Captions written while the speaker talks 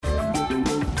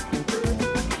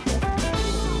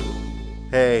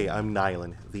Hey, I'm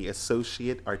Nylan, the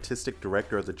Associate Artistic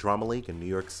Director of the Drama League in New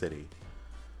York City.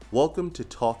 Welcome to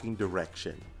Talking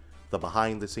Direction, the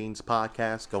behind-the-scenes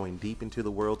podcast going deep into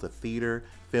the world of theater,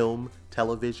 film,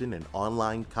 television, and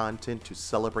online content to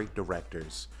celebrate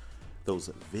directors. Those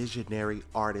visionary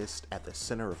artists at the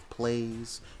center of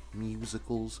plays,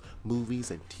 musicals, movies,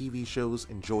 and TV shows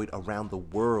enjoyed around the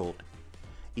world.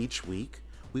 Each week,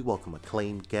 we welcome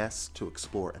acclaimed guests to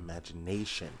explore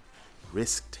imagination,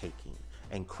 risk-taking,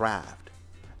 and craft,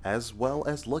 as well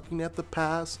as looking at the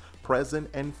past, present,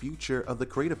 and future of the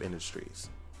creative industries.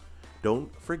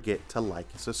 Don't forget to like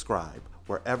and subscribe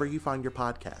wherever you find your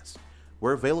podcast.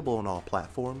 We're available on all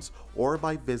platforms or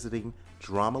by visiting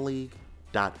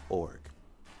dramaleague.org.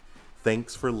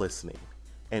 Thanks for listening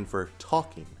and for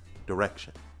talking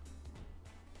direction.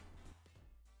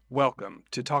 Welcome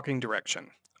to Talking Direction.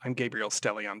 I'm Gabriel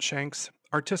Stellion-Shanks,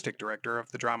 Artistic Director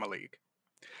of the Drama League.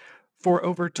 For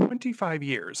over 25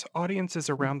 years, audiences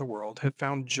around the world have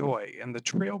found joy in the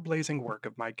trailblazing work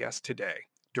of my guest today,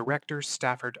 director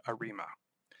Stafford Arima.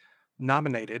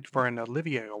 Nominated for an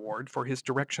Olivier Award for his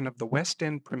direction of the West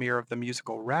End premiere of the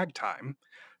musical Ragtime,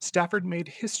 Stafford made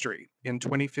history in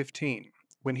 2015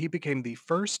 when he became the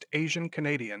first Asian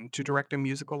Canadian to direct a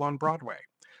musical on Broadway,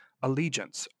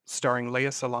 Allegiance, starring Lea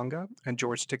Salonga and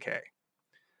George Takei.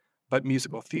 But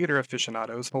musical theater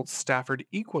aficionados hold Stafford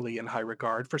equally in high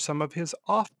regard for some of his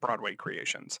off-Broadway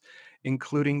creations,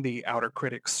 including the Outer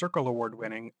Critics Circle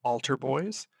Award-winning Altar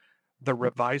Boys, the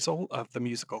revisal of the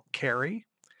musical Carrie,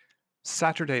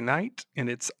 Saturday Night in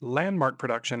its landmark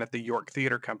production at the York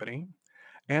Theatre Company,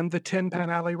 and the Tin Pan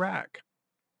Alley Rag.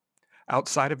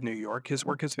 Outside of New York, his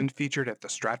work has been featured at the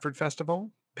Stratford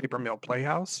Festival, Paper Mill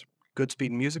Playhouse,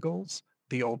 Goodspeed Musicals,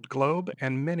 the Old Globe,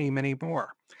 and many, many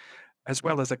more, as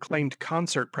well as acclaimed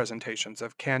concert presentations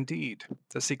of Candide,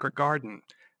 The Secret Garden,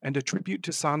 and a tribute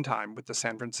to Sondheim with the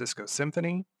San Francisco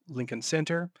Symphony, Lincoln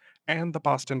Center, and the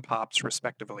Boston Pops,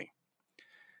 respectively.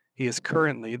 He is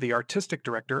currently the artistic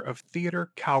director of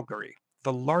Theatre Calgary,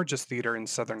 the largest theatre in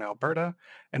southern Alberta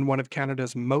and one of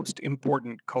Canada's most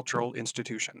important cultural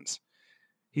institutions.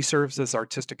 He serves as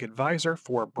artistic advisor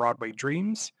for Broadway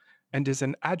Dreams and is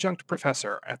an adjunct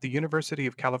professor at the University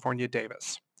of California,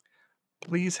 Davis.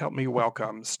 Please help me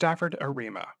welcome Stafford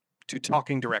Arima to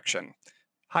Talking Direction.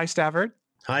 Hi, Stafford.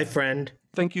 Hi, friend.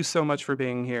 Thank you so much for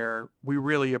being here. We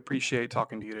really appreciate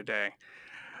talking to you today.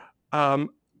 I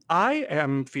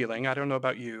am feeling, I don't know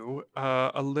about you,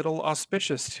 a little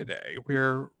auspicious today.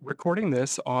 We're recording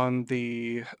this on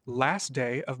the last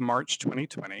day of March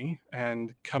 2020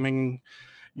 and coming,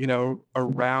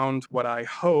 around what I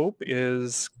hope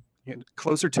is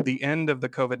closer to the end of the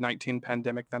COVID-19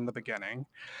 pandemic than the beginning.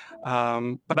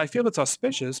 But I feel it's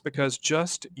auspicious because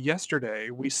just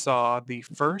yesterday we saw the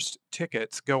first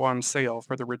tickets go on sale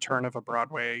for the return of a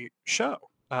Broadway show,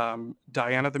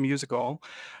 Diana the Musical,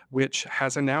 which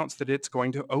has announced that it's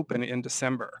going to open in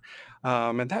December.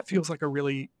 And that feels like a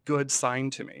really good sign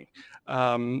to me.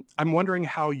 I'm wondering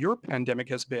how your pandemic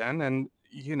has been and,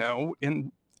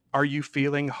 are you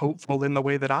feeling hopeful in the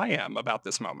way that I am about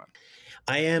this moment?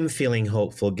 I am feeling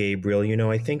hopeful, Gabriel.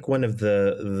 I think one of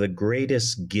the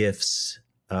greatest gifts,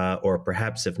 or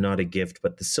perhaps if not a gift,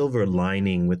 but the silver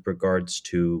lining with regards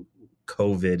to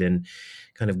COVID and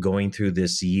kind of going through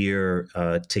this year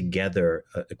together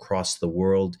across the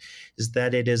world is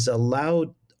that it has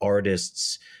allowed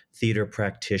artists, theater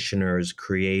practitioners,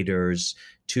 creators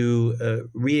to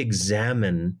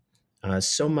re-examine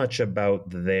so much about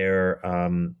their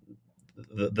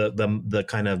the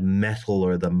kind of metal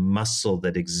or the muscle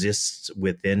that exists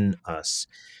within us.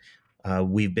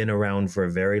 We've been around for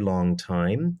a very long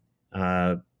time,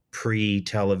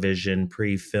 pre-television,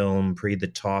 pre-film, pre the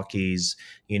talkies.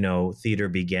 Theater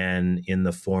began in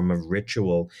the form of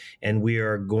ritual, and we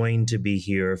are going to be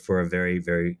here for a very,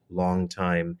 very long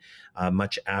time,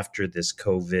 much after this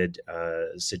COVID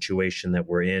situation that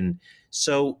we're in.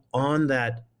 So on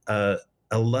that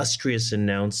illustrious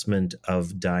announcement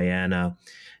of Diana,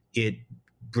 it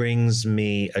brings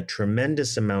me a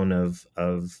tremendous amount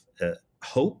of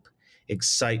hope,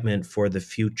 excitement for the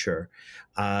future.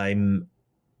 I'm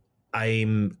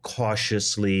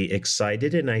cautiously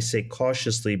excited, and I say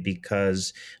cautiously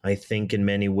because I think in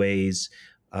many ways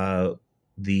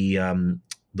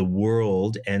the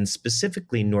world, and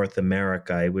specifically North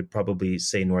America, I would probably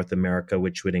say North America,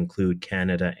 which would include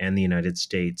Canada and the United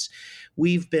States,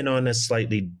 we've been on a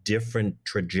slightly different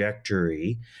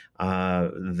trajectory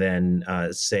than,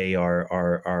 say,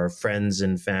 our friends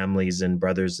and families and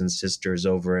brothers and sisters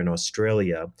over in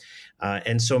Australia.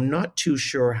 And so I'm not too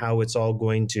sure how it's all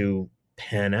going to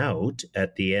pan out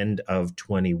at the end of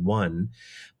 21,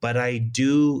 but I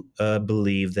do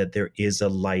believe that there is a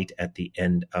light at the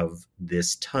end of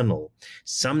this tunnel.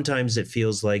 Sometimes it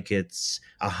feels like it's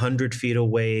 100 feet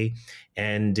away.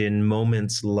 And in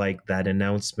moments like that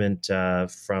announcement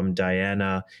from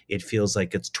Diana, it feels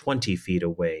like it's 20 feet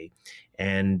away.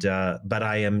 And but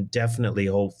I am definitely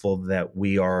hopeful that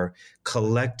we are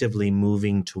collectively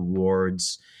moving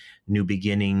towards new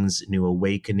beginnings, new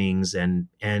awakenings, and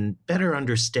better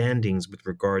understandings with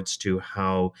regards to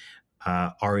how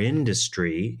our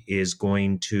industry is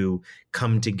going to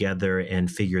come together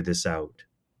and figure this out.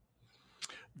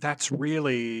 That's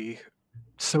really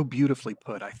so beautifully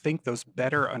put. I think those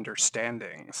better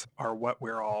understandings are what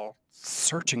we're all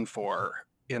searching for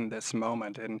in this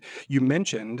moment. And you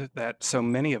mentioned that so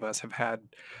many of us have had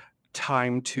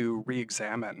time to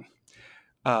re-examine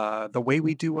the way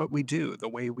we do what we do, the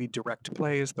way we direct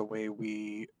plays, the way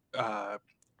we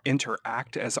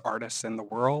interact as artists in the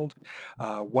world,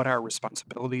 what our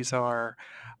responsibilities are.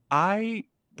 I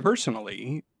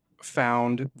personally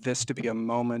found this to be a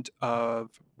moment of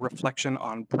reflection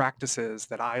on practices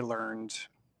that I learned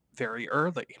very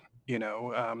early.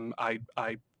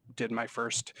 I did my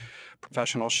first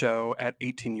professional show at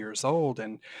 18 years old,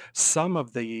 and some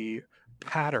of the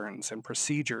patterns and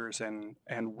procedures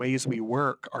and ways we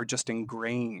work are just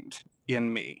ingrained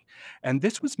in me. And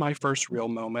this was my first real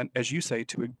moment, as you say,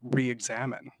 to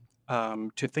re-examine,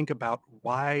 to think about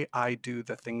why I do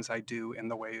the things I do in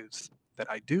the ways that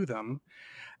I do them,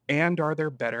 and are there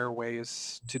better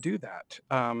ways to do that?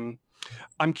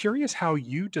 I'm curious how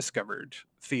you discovered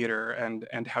theater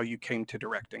and how you came to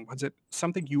directing. Was it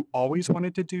something you always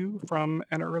wanted to do from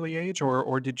an early age,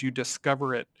 or did you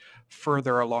discover it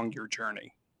further along your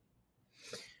journey?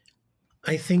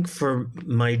 I think for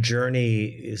my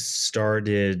journey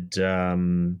started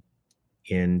in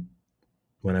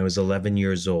when I was 11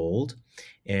 years old,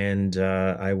 and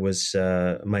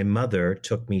my mother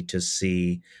took me to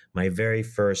see my very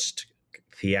first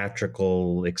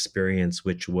theatrical experience,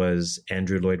 which was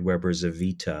Andrew Lloyd Webber's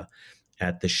Evita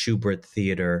at the Shubert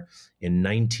Theater in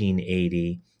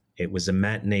 1980. It was a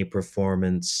matinee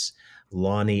performance.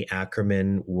 Lonnie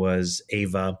Ackerman was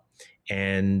Ava,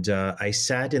 and I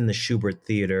sat in the Shubert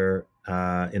Theater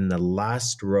in the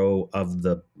last row of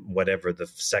the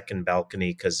second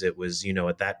balcony, because it was,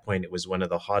 at that point it was one of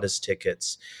the hottest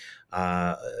tickets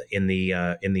in the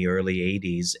early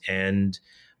 80s. And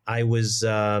I was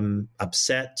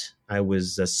upset. I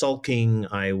was sulking.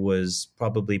 I was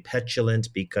probably petulant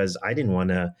because I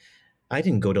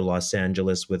didn't go to Los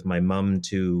Angeles with my mom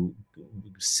to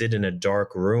sit in a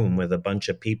dark room with a bunch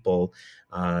of people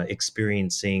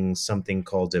experiencing something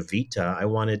called Evita. I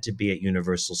wanted to be at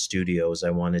Universal Studios.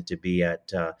 I wanted to be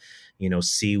at,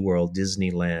 SeaWorld,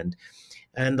 Disneyland.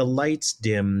 And the lights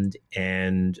dimmed.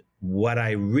 And what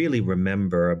I really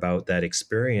remember about that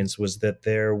experience was that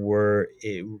there were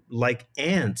like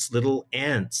little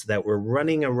ants that were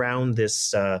running around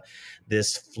this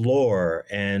floor.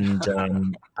 And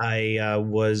I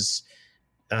was,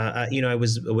 I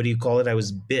was, what do you call it? I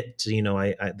was bit,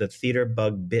 the theater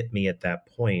bug bit me at that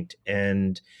point.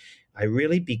 And I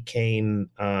really became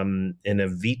an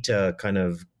Evita kind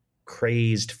of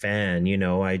crazed fan.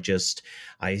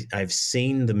 I've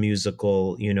seen the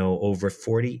musical, over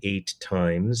 48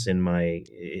 times in my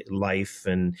life,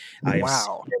 and I've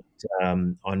Wow. seen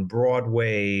it on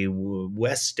Broadway,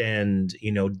 West End,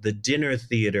 the dinner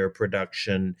theater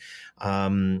production.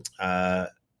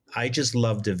 I just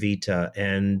loved Evita,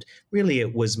 and really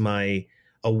it was my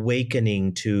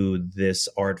awakening to this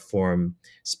art form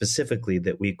specifically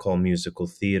that we call musical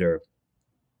theater.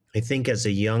 I think as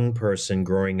a young person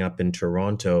growing up in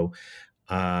Toronto,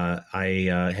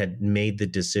 I had made the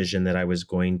decision that I was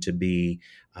going to be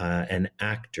an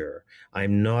actor.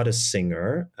 I'm not a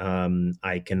singer.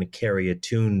 I can carry a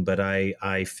tune, but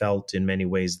I felt in many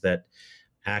ways that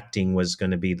acting was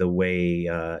going to be the way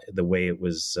it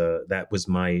was. That was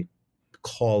my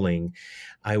calling.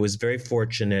 I was very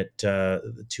fortunate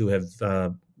to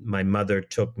have my mother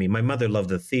took me. My mother loved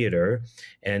the theater,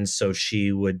 and so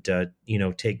she would,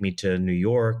 take me to New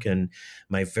York. And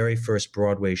my very first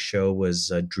Broadway show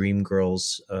was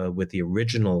Dreamgirls with the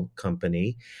original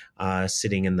company,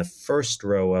 sitting in the first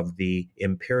row of the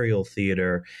Imperial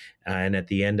Theater. And at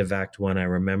the end of Act One, I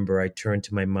remember I turned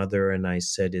to my mother and I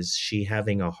said, "Is she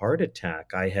having a heart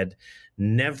attack?" I had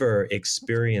never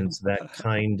experienced that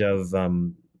kind of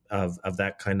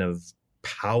that kind of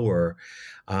power,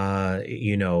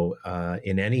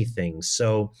 in anything.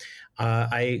 So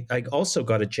I also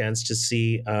got a chance to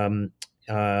see.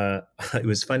 It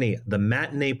was funny, the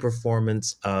matinee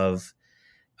performance of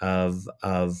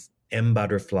M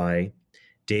Butterfly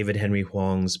David Henry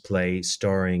Hwang's play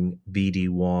starring B.D.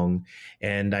 Wong.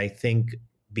 And I think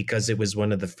because it was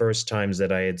one of the first times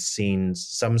that I had seen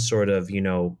some sort of,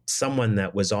 someone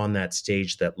that was on that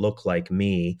stage that looked like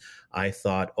me, I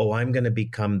thought, oh, I'm going to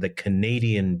become the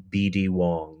Canadian B.D.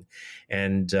 Wong.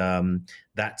 And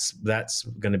that's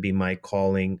going to be my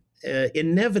calling.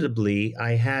 Inevitably,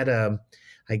 I had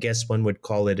I guess one would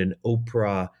call it an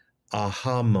Oprah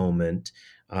aha moment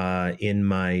in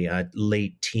my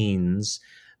late teens,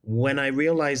 when I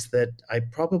realized that I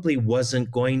probably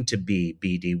wasn't going to be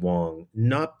B.D. Wong,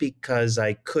 not because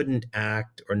I couldn't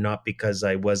act or not because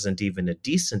I wasn't even a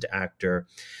decent actor,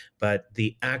 but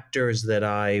the actors that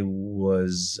I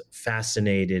was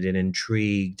fascinated and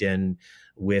intrigued and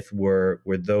with were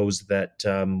those that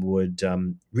would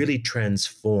really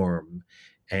transform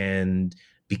and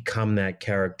become that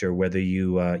character, whether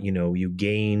you you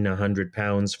gain 100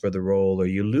 pounds for the role or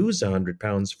you lose 100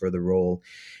 pounds for the role.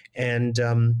 And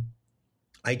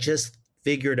I just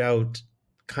figured out,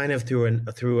 kind of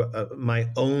through my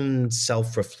own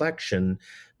self-reflection,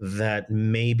 that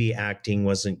maybe acting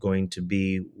wasn't going to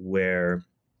be where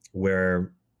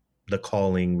the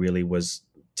calling really was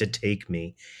to take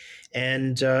me.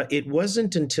 And it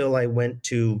wasn't until I went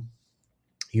to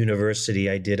university,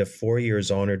 I did a 4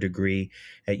 years honor degree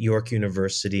at York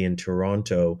University in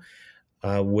Toronto,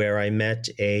 where I met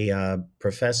a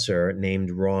professor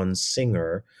named Ron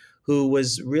Singer, who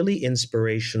was really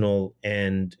inspirational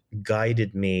and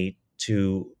guided me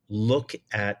to look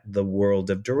at the world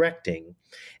of directing.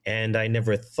 And I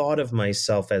never thought of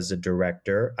myself as a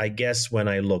director. I guess when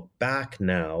I look back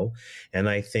now and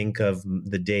I think of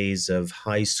the days of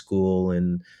high school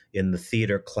and in the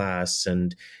theater class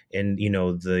and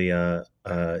the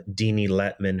Deanie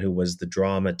Letman, who was the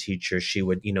drama teacher, she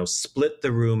would, split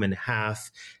the room in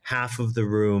half of the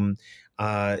room.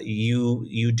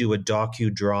 You do a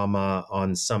docudrama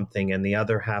on something, and the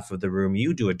other half of the room,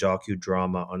 you do a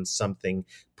docudrama on something,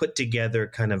 put together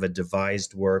kind of a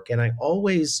devised work. And I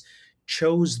always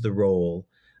chose the role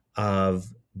of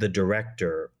the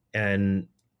director. And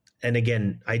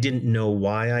again, I didn't know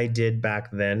why I did back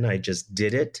then. I just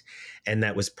did it. And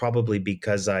that was probably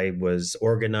because I was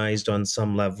organized on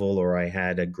some level, or I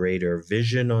had a greater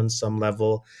vision on some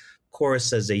level. Of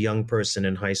course, as a young person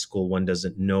in high school, one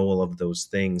doesn't know all of those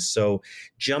things. So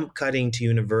jump cutting to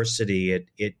university,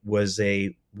 it was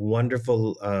a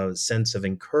wonderful sense of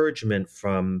encouragement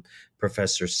from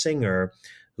Professor Singer,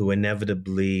 who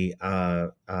inevitably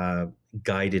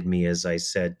guided me, as I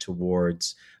said,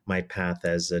 towards my path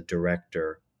as a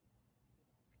director.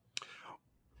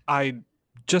 I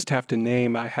just have to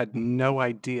name, I had no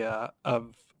idea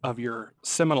of your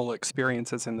seminal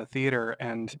experiences in the theater,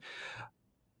 and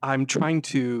I'm trying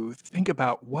to think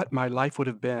about what my life would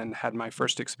have been had my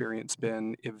first experience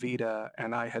been Evita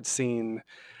and I had seen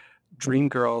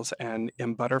Dreamgirls and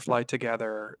In Butterfly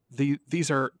together.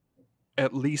 These are,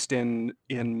 at least in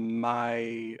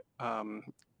my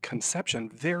conception,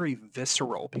 very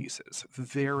visceral pieces,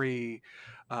 very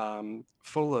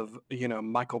full of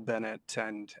Michael Bennett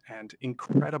and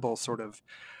incredible sort of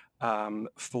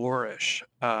flourish.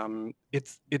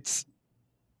 It's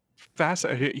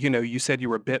fascinating. You said you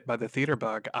were bit by the theater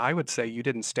bug. I would say you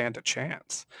didn't stand a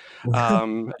chance,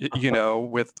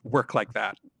 with work like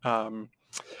that.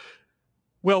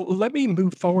 Well, let me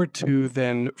move forward to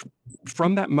then,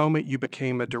 from that moment you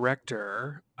became a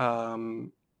director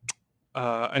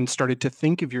and started to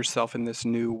think of yourself in this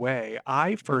new way.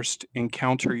 I first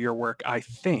encounter your work, I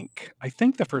think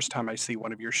the first time I see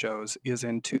one of your shows is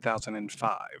in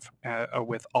 2005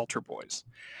 with Altar Boys.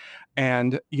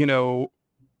 And,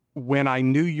 when I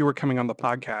knew you were coming on the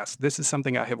podcast, this is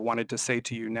something I have wanted to say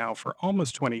to you now for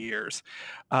almost 20 years.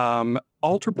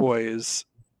 Altar Boys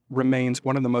remains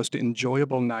one of the most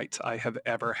enjoyable nights I have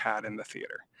ever had in the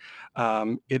theater.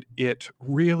 It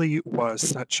really was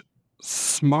such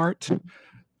smart,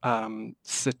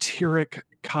 satiric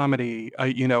comedy.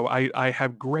 I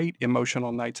have great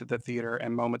emotional nights at the theater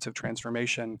and moments of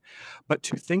transformation, but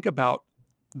to think about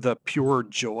the pure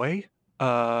joy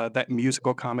that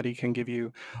musical comedy can give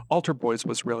you, Altar Boys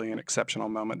was really an exceptional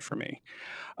moment for me.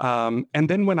 And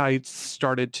then when I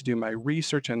started to do my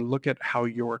research and look at how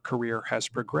your career has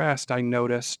progressed, I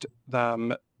noticed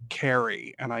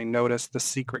Carrie, and I noticed the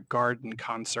Secret Garden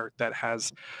concert that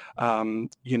has,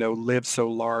 lived so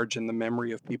large in the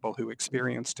memory of people who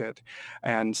experienced it,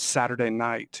 and Saturday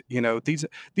Night.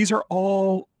 These are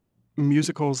all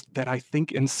musicals that I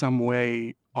think in some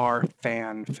way are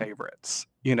fan favorites.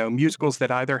 Musicals that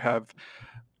either have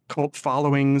cult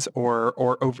followings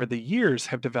or over the years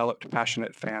have developed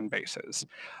passionate fan bases.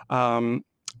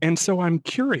 And so I'm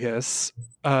curious,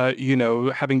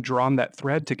 having drawn that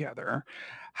thread together,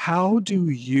 how do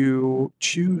you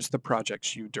choose the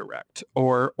projects you direct,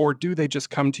 or do they just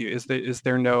come to you? Is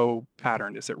there no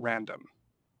pattern? Is it random?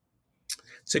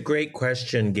 It's a great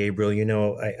question,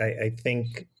 Gabriel. I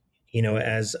think,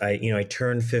 as I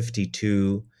turned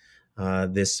 52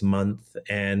 this month,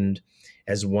 and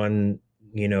as one,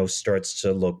 starts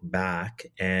to look back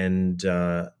and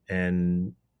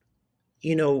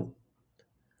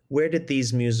where did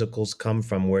these musicals come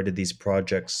from? Where did these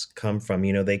projects come from?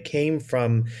 They came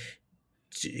from,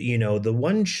 the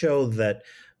one show that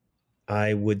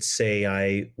I would say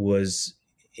I was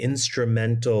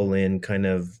instrumental in kind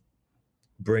of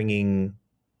bringing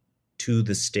to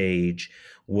the stage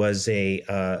was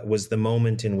the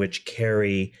moment in which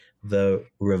Carrie, the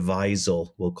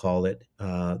revisal, we'll call it,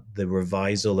 the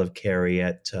revisal of Carrie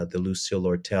at the Lucille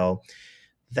Lortel.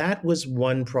 That was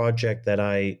one project that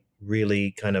I really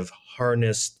kind of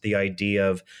harnessed the idea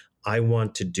of, I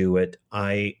want to do it.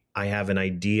 I have an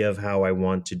idea of how I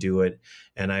want to do it,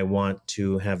 and I want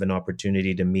to have an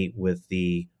opportunity to meet with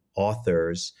the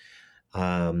authors,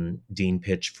 Dean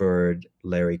Pitchford,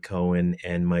 Larry Cohen,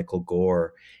 and Michael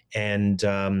Gore. And,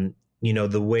 the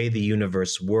way the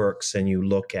universe works, and you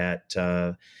look at,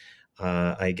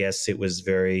 I guess it was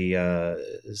very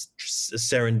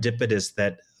serendipitous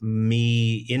that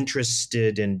me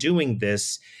interested in doing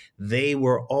this, they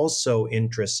were also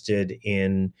interested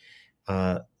in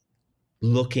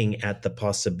looking at the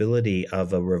possibility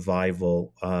of a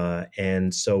revival.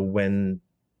 And so when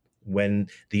the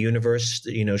universe,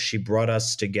 she brought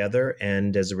us together,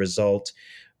 and as a result,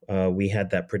 we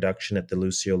had that production at the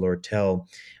Lucille Lortel.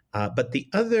 But the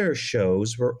other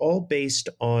shows were all based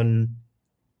on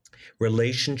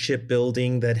relationship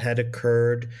building that had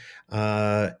occurred.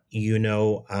 I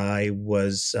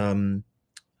was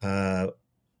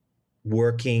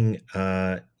working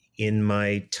in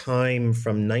my time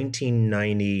from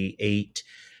 1998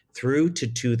 through to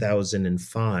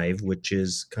 2005, which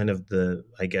is kind of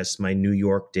my New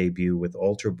York debut with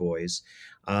Altar Boys.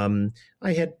 I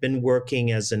had been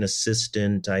working as an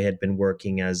assistant. I had been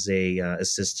working as a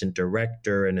assistant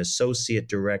director, an associate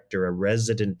director, a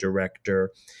resident director,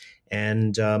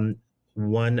 and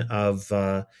one of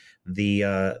the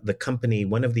company,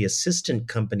 one of the assistant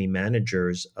company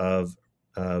managers of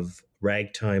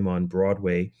Ragtime on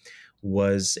Broadway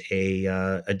was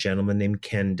a gentleman named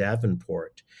Ken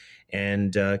Davenport.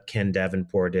 And Ken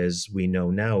Davenport, as we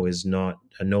know now, is no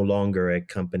longer a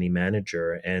company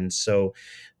manager. And so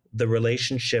the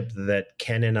relationship that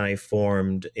Ken and I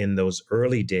formed in those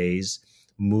early days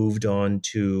moved on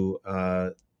to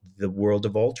the world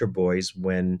of Altar Boys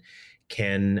when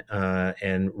Ken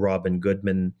and Robin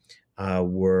Goodman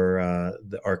were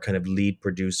our kind of lead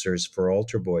producers for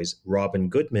Altar Boys. Robin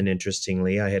Goodman,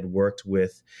 interestingly, I had worked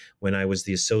with when I was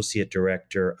the associate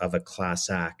director of A Class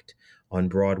Act on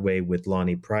Broadway with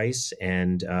Lonnie Price,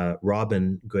 and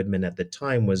Robin Goodman at the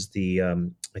time was I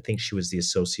think she was the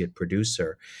associate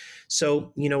producer.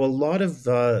 So, a lot of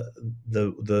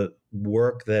the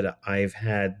work that I've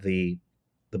had the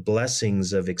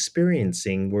blessings of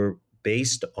experiencing were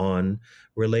based on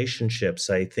relationships.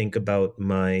 I think about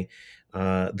the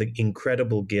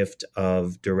incredible gift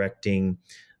of directing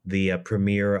the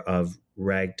premiere of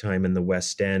Ragtime in the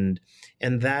West End,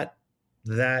 and that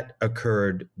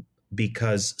occurred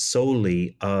because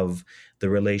solely of the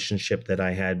relationship that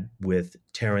I had with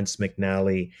Terrence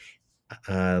McNally,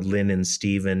 Lynn and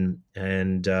Stephen,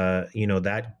 and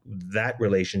that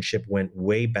relationship went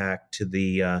way back to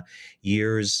the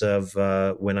years of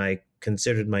when I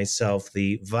considered myself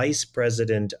the vice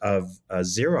president of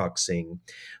Xeroxing.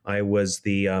 I was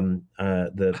the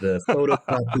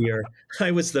photocopier.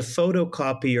 I was the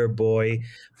photocopier boy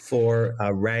for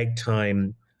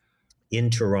Ragtime in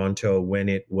Toronto when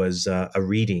it was a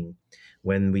reading,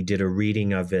 when we did a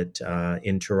reading of it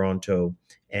in Toronto.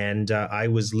 And I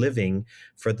was living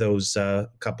for those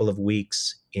couple of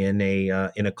weeks in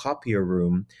a copier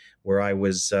room where I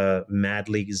was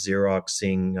madly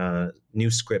Xeroxing new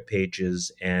script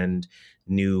pages and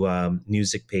new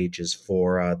music pages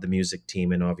for the music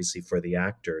team and obviously for the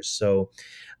actors. So,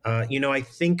 I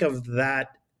think of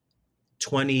that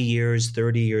 20 years,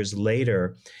 30 years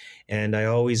later, and I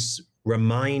always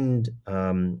remind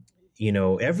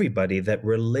everybody that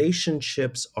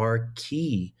relationships are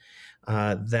key.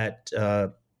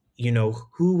 Who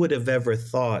would have ever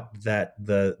thought that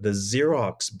the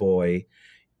Xerox boy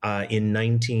in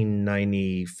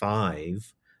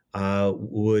 1995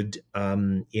 would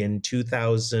in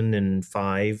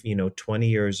 2005, 20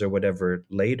 years or whatever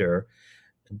later,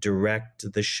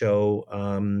 direct the show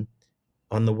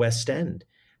on the West End.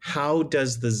 how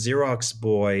does the Xerox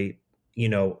boy,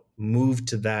 move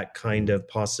to that kind of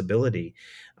possibility?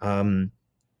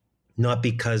 Not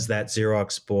because that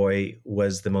Xerox boy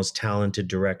was the most talented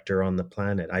director on the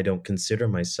planet. I don't consider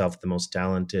myself the most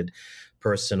talented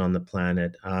person on the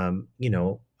planet,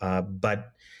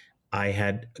 but I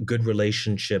had good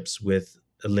relationships with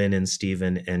Lynn and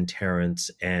Stephen and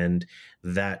Terrence, and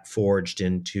that forged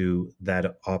into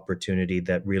that opportunity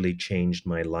that really changed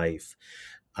my life.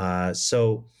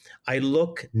 So I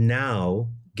look now,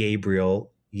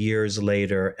 Gabriel, years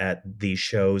later at these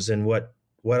shows, and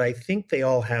what I think they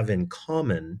all have in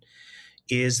common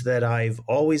is that I've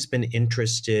always been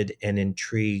interested and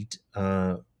intrigued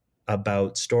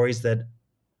about stories that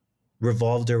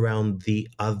revolved around the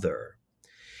other.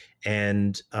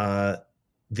 And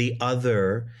the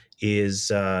other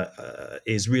is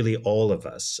really all of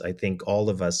us. I think all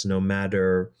of us, no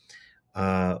matter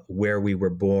where we were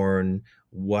born,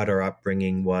 what our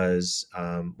upbringing was,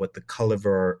 what the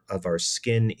color of our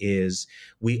skin is,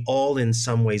 we all in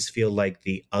some ways feel like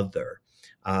the other.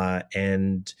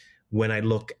 And when I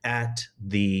look at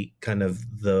the kind of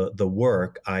the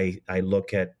work, I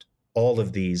look at all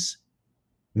of these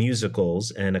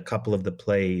musicals and a couple of the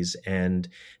plays, and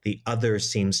the other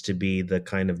seems to be the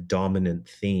kind of dominant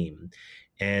theme.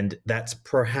 And that's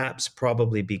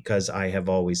probably because I have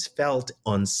always felt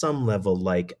on some level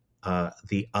like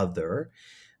the other,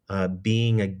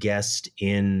 being a guest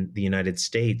in the United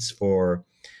States for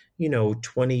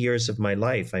 20 years of my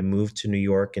life. I moved to New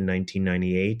York in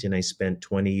 1998, and I spent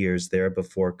 20 years there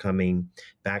before coming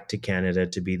back to Canada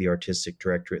to be the artistic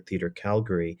director at Theatre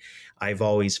Calgary. I've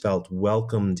always felt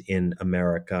welcomed in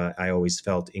America. I always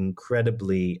felt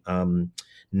incredibly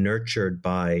nurtured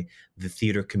by the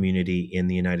theater community in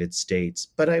the United States.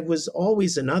 But I was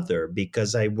always another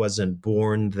because I wasn't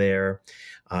born there.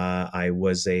 I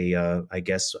was I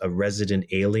guess, a resident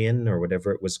alien or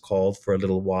whatever it was called for a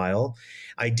little while.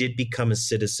 I did become a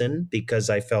citizen because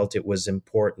I felt it was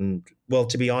important. Well,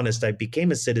 to be honest, I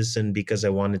became a citizen because I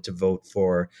wanted to vote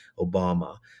for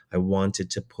Obama. I wanted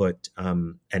to put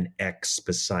an X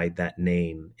beside that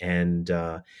name, and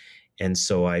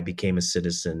so I became a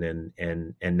citizen,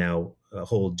 and now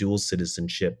hold dual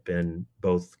citizenship in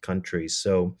both countries.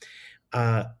 So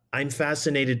I'm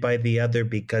fascinated by the other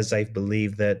because I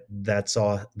believe that that's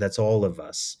all of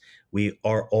us. We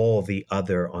are all the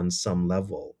other on some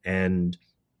level, and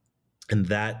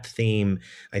that theme,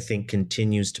 I think,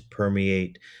 continues to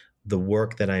permeate the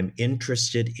work that I'm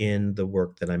interested in, the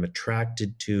work that I'm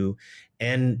attracted to,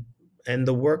 and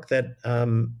the work that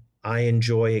I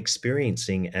enjoy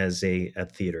experiencing as a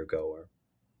theater goer.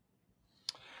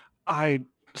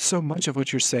 So much of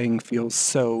what you're saying feels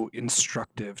so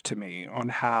instructive to me on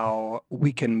how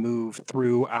we can move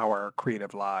through our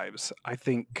creative lives. I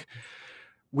think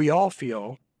we all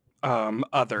feel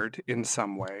othered in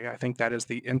some way. I think that is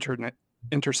the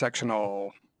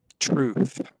intersectional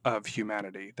truth of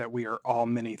humanity, that we are all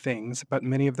many things, but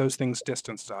many of those things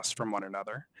distance us from one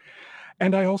another.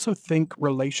 And I also think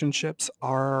relationships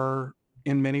are,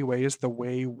 in many ways, the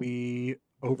way we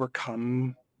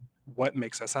overcome what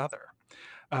makes us other.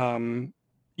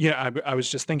 I was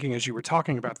just thinking as you were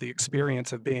talking about the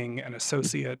experience of being an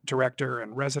associate director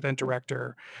and resident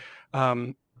director,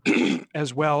 um,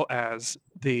 as well as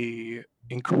the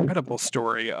incredible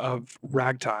story of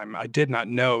Ragtime. I did not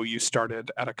know you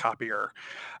started at a copier.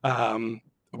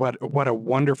 What a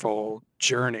wonderful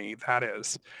journey that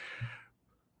is.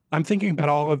 I'm thinking about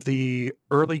all of the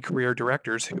early career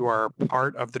directors who are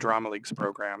part of the Drama League's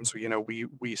programs.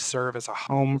 We serve as a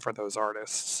home for those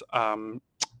artists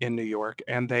in New York,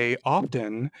 and they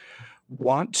often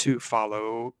want to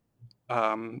follow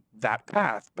that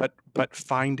path, but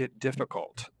find it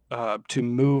difficult to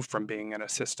move from being an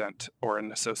assistant or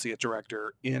an associate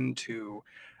director into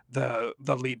the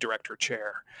lead director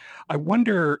chair. I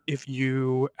wonder if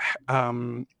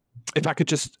I could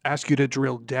just ask you to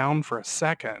drill down for a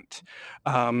second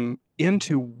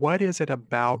into what is it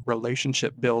about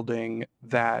relationship building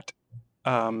that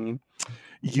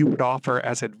you would offer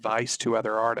as advice to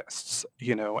other artists,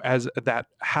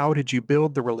 how did you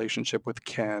build the relationship with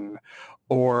Ken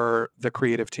or the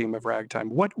creative team of Ragtime?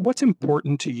 What's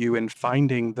important to you in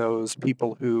finding those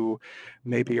people who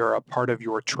maybe are a part of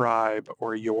your tribe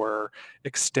or your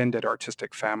extended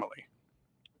artistic family?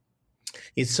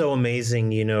 It's so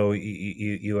amazing,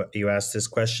 you asked this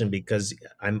question because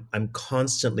I'm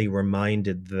constantly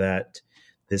reminded that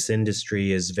this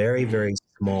industry is very, very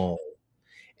small,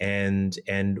 and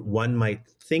one might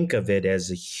think of it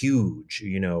as a huge,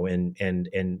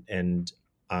 and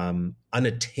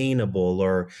unattainable,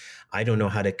 or I don't know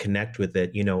how to connect with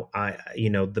it.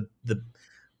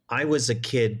 I was a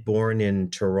kid born in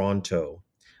Toronto.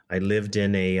 I lived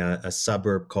in a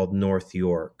suburb called North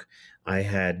York. I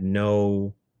had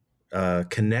no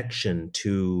connection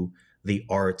to the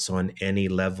arts on any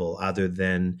level other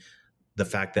than the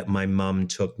fact that my mom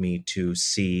took me to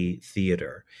see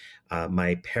theater.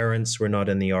 My parents were not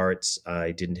in the arts.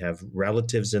 I didn't have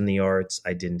relatives in the arts.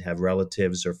 I didn't have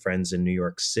relatives or friends in New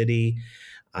York City.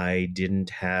 I didn't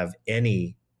have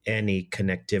any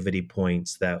connectivity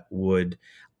points that would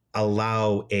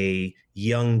allow a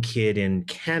young kid in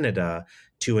Canada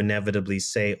to inevitably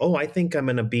say, "Oh, I think I'm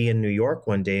going to be in New York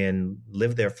one day and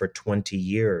live there for 20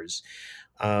 years."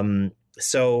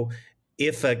 So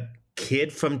if a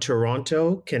kid from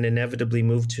Toronto can inevitably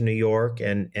move to New York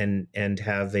and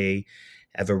have a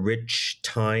rich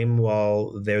time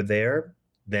while they're there,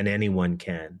 then anyone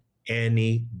can.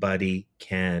 Anybody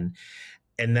can.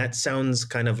 And that sounds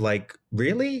kind of like,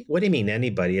 really? What do you mean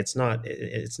anybody? It's not.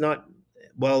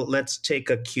 Well, let's take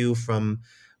a cue from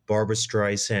Barbra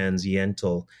Streisand's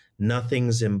Yentl.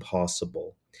 Nothing's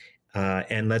impossible.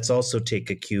 And let's also take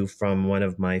a cue from one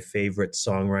of my favorite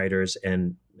songwriters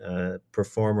and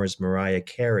performers, Mariah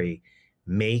Carey.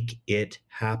 Make it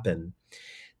happen.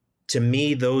 To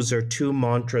me, those are two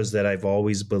mantras that I've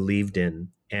always believed in.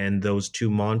 And those two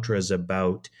mantras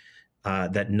about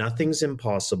that nothing's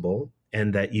impossible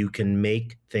and that you can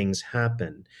make things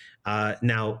happen.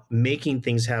 Now, making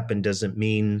things happen doesn't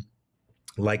mean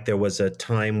like there was a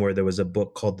time where there was a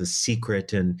book called The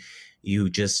Secret and you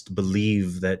just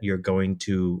believe that you're going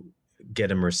to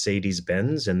get a Mercedes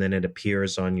Benz and then it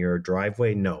appears on your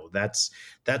driveway. No, that's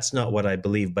not what I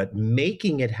believe. But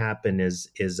making it happen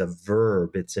is a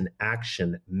verb. It's an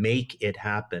action. Make it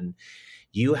happen.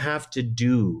 You have to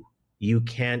do. You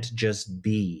can't just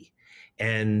be.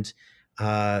 And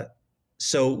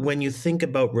so when you think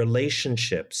about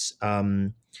relationships,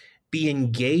 be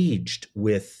engaged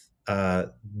with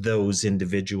those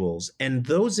individuals. And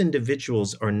those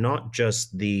individuals are not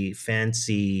just the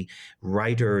fancy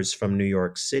writers from New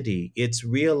York City. It's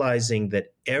realizing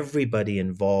that everybody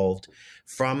involved,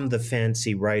 from the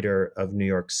fancy writer of New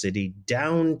York City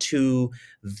down to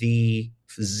the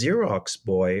Xerox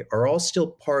boy, are all still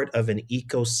part of an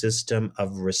ecosystem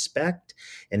of respect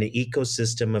and an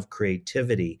ecosystem of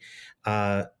creativity.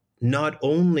 Not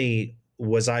only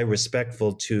was I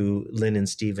respectful to Lynn and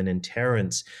Stephen and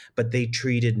Terrence, but they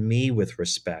treated me with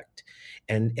respect.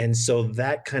 And so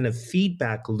that kind of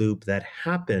feedback loop that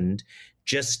happened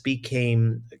just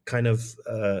became kind of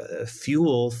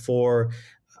fuel for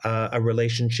a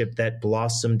relationship that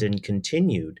blossomed and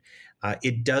continued.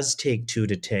 It does take two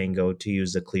to tango, to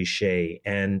use a cliche.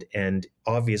 And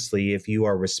obviously, if you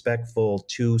are respectful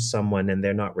to someone and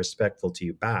they're not respectful to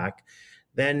you back,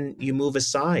 then you move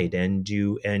aside and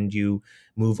you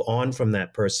move on from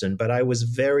that person. But I was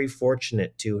very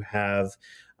fortunate to have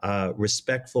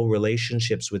respectful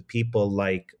relationships with people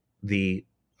like the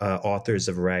authors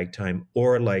of Ragtime,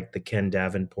 or like the Ken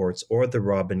Davenports or the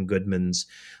Robin Goodmans,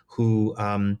 who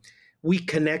we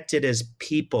connected as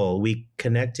people, we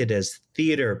connected as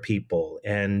theater people.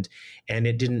 And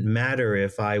it didn't matter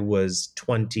if I was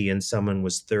 20 and someone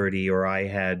was 30, or I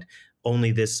had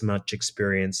only this much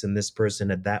experience and this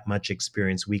person had that much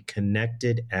experience. We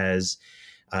connected as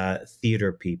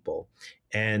theater people.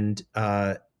 And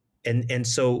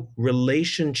so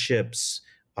relationships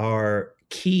are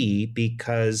key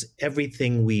because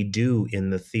everything we do in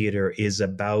the theater is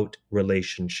about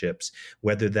relationships,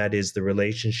 whether that is the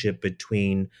relationship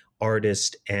between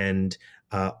artist and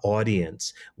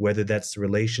audience, whether that's the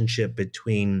relationship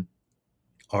between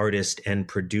artist and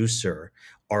producer,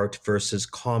 art versus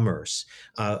commerce.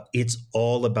 It's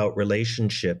all about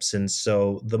relationships. And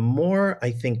so the more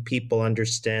I think people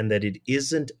understand that it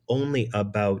isn't only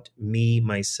about me,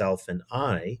 myself, and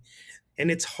I, and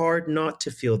it's hard not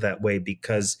to feel that way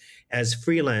because as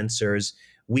freelancers,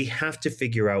 we have to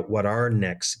figure out what our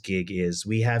next gig is.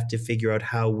 We have to figure out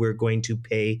how we're going to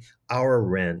pay our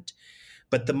rent.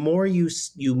 But the more you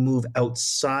move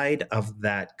outside of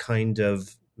that kind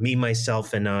of me,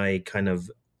 myself, and I kind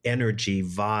of energy,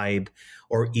 vibe,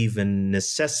 or even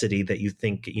necessity that you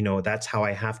think, that's how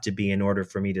I have to be in order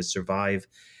for me to survive,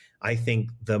 I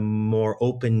think the more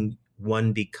open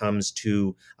one becomes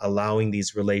to allowing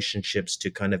these relationships to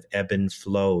kind of ebb and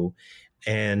flow.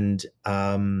 And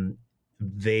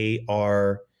they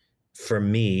are, for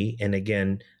me, and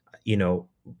again,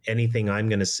 anything I'm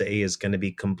going to say is going to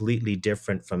be completely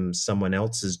different from someone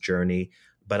else's journey.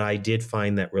 But I did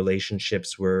find that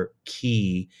relationships were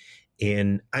key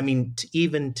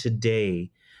even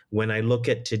today, when I look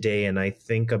at today and I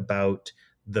think about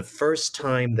the first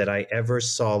time that I ever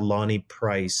saw Lonnie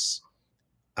Price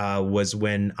was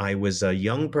when I was a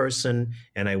young person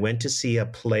and I went to see a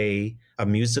play, a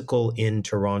musical in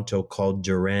Toronto called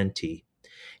Durante.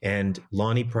 And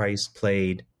Lonnie Price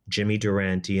played Jimmy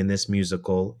Durante in this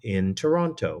musical in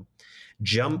Toronto.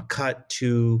 Jump cut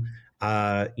to,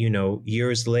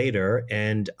 years later,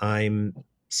 and I'm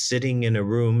sitting in a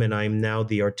room and I'm now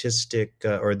the artistic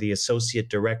or the associate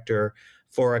director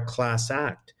for a class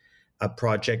act, a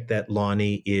project that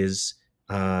Lonnie is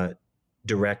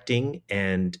directing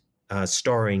and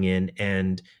starring in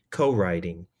and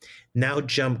co-writing. Now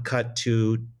jump cut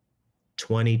to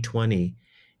 2020,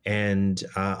 and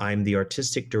I'm the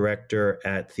artistic director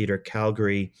at Theatre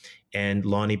Calgary, and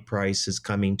Lonnie Price is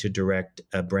coming to direct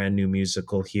a brand new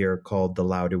musical here called The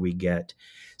Louder We Get.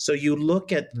 So you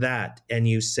look at that and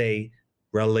you say,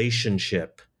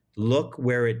 relationship, look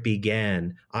where it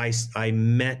began. I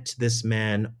met this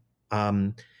man.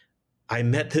 I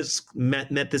met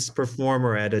this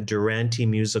performer at a Durante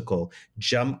musical.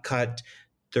 Jump cut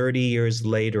 30 years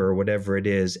later or whatever it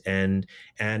is, and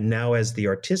now as the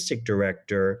artistic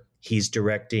director, he's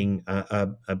directing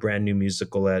a brand new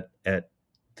musical at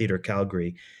Theatre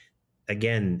Calgary.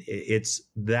 Again, it's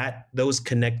that those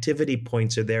connectivity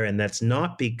points are there, and that's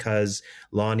not because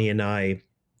Lonnie and I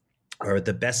are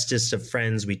the bestest of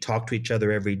friends. We talk to each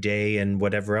other every day and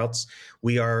whatever else.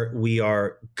 We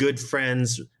are good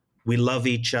friends. We love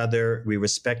each other. We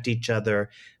respect each other,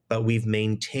 but we've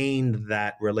maintained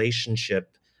that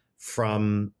relationship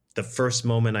from the first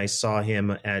moment I saw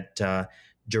him at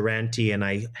Durante, and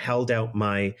I held out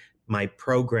my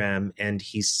program and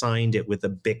he signed it with a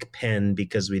Bic pen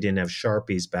because we didn't have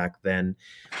Sharpies back then,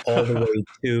 all the way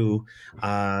to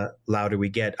Louder We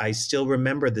Get. I still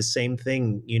remember the same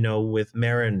thing, with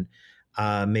Marin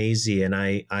Mazzie, and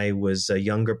I was a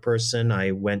younger person.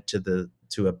 I went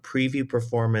to a preview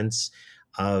performance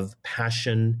of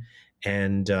Passion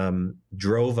and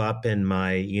drove up in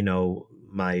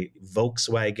my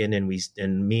Volkswagen,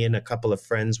 and me and a couple of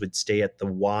friends would stay at the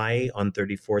Y on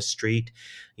 34th Street,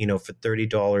 for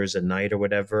 $30 a night or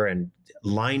whatever, and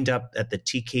lined up at the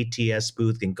TKTS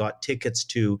booth and got tickets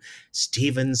to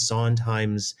Stephen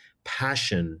Sondheim's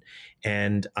Passion.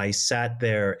 And I sat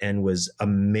there and was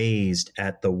amazed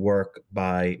at the work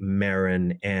by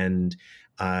Marin and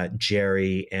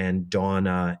Jerry and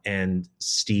Donna and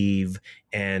Steve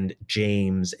and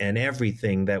James and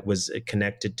everything that was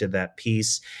connected to that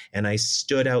piece. And I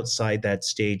stood outside that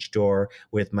stage door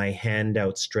with my hand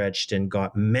outstretched and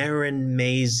got Marin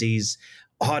Mazzie's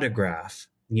autograph,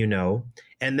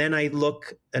 And then I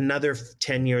look another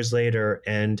 10 years later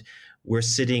and we're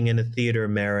sitting in a theater,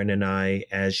 Marin and I,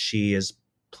 as she is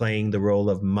playing the role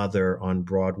of Mother on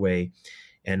Broadway.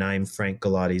 And I'm Frank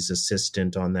Galati's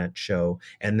assistant on that show.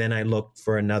 And then I looked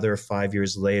for another 5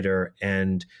 years later,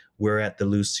 and we're at the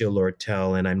Lucille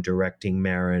Lortel, and I'm directing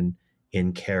Marin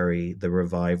in Carrie, the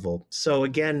revival. So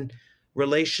again,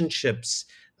 relationships,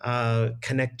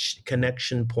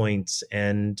 connection points,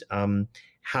 and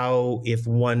how if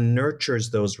one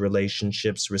nurtures those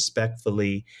relationships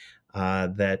respectfully,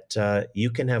 that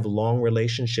you can have long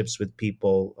relationships with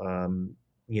people,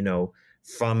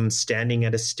 from standing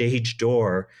at a stage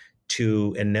door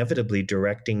to inevitably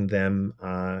directing them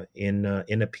in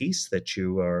a piece that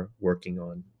you are working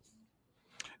on.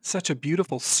 Such a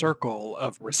beautiful circle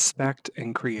of respect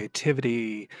and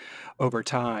creativity over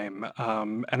time,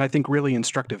 and I think really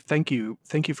instructive. Thank you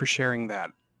for sharing that.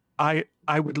 I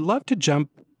would love to jump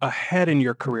ahead in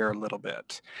your career a little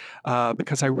bit,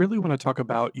 because I really want to talk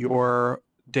about your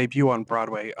debut on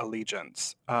Broadway,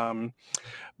 Allegiance,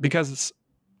 because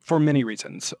for many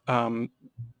reasons.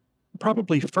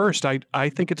 Probably first, I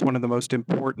think it's one of the most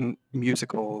important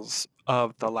musicals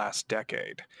of the last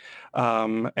decade.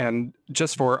 And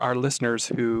just for our listeners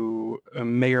who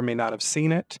may or may not have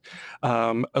seen it,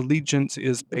 Allegiance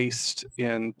is based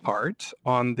in part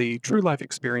on the true life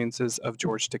experiences of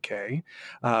George Takei,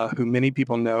 who many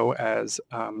people know as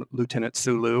Lieutenant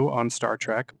Sulu on Star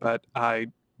Trek. But I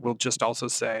will just also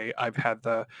say I've had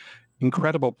the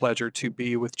incredible pleasure to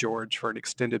be with George for an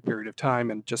extended period of time,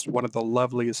 and just one of the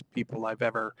loveliest people I've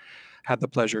ever had the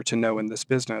pleasure to know in this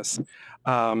business.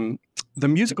 The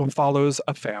musical follows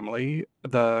a family,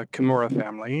 the Kimura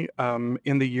family,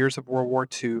 in the years of World War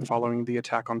II following the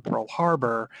attack on Pearl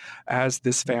Harbor, as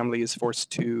this family is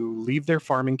forced to leave their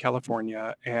farm in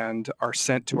California and are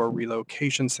sent to a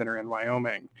relocation center in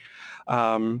Wyoming.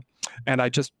 And I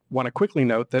just want to quickly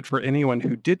note that for anyone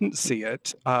who didn't see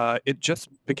it, it just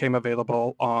became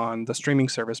available on the streaming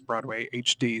service Broadway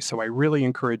HD. So I really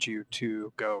encourage you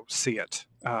to go see it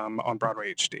on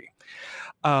Broadway HD.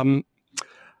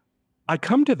 I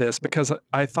come to this because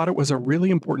I thought it was a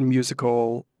really important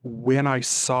musical when I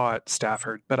saw it,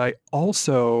 Stafford. But I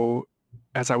also,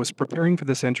 as I was preparing for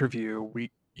this interview,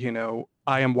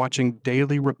 I am watching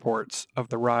daily reports of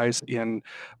the rise in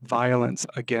violence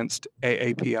against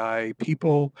AAPI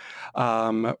people.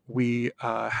 We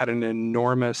had an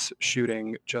enormous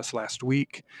shooting just last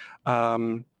week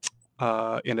in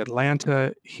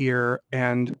Atlanta here,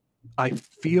 and I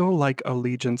feel like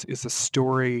Allegiance is a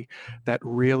story that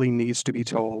really needs to be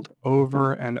told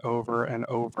over and over and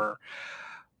over.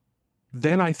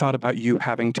 Then I thought about you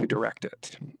having to direct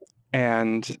it.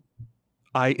 And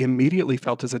I immediately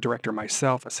felt, as a director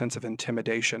myself, a sense of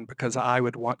intimidation because I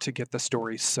would want to get the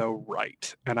story so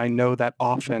right. And I know that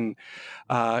often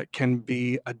can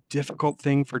be a difficult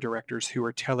thing for directors who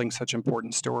are telling such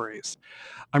important stories.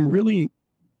 I'm really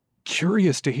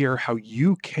curious to hear how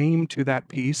you came to that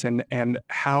piece and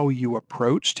how you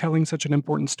approach telling such an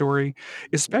important story,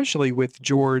 especially with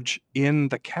George in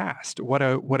the cast. What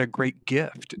a great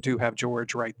gift to have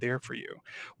George right there for you.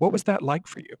 What was that like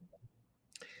for you?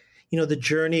 The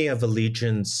journey of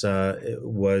Allegiance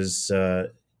was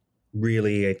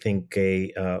really, I think,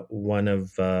 one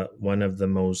of the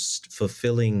most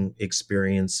fulfilling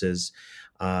experiences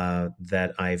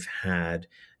that I've had.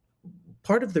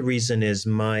 Part of the reason is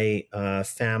my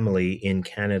family in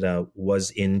Canada was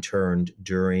interned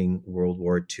during World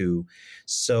War II.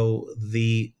 So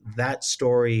that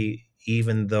story,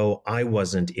 even though I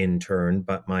wasn't interned,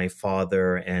 but my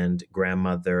father and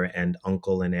grandmother and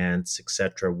uncle and aunts,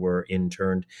 etc., were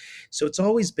interned. So it's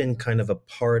always been kind of a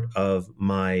part of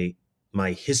my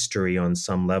history on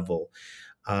some level.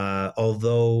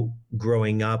 Although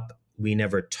growing up, we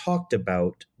never talked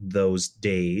about those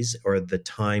days or the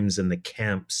times in the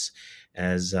camps,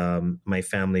 as my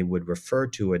family would refer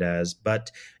to it as,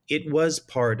 but it was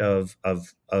part of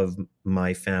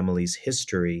my family's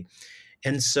history.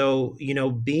 And so,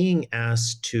 being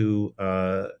asked to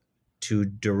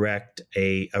direct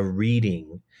a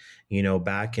reading,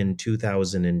 back in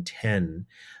 2010,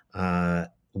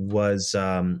 was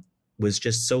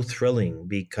just so thrilling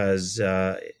because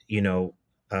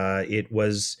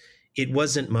it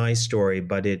wasn't my story,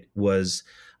 but it was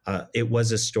a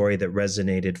story that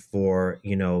resonated for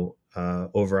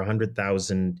over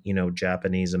 100,000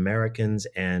 Japanese Americans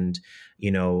and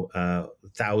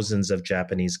thousands of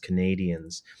Japanese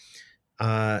Canadians.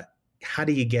 How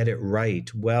do you get it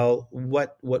right? Well,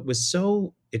 what was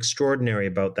so extraordinary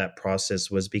about that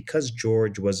process was because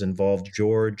George was involved.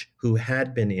 George, who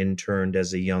had been interned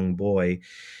as a young boy,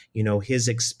 his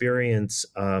experience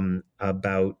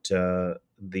about the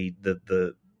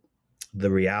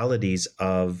realities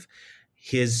of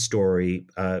his story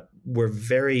were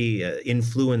very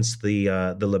influenced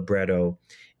the libretto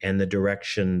and the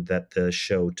direction that the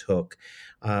show took.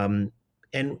 And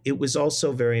it was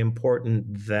also very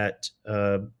important that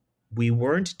we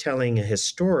weren't telling a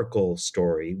historical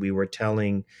story. We were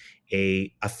telling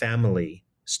a family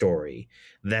story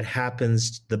that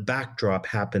the backdrop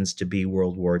happens to be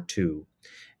World War II.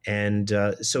 And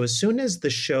so as soon as the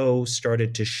show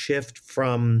started to shift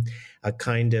from a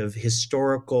kind of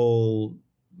historical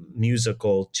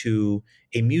musical to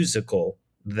a musical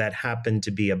that happened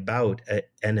to be about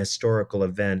an historical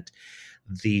event,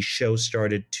 the show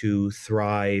started to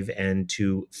thrive and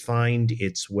to find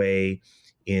its way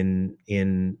in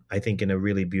I think in a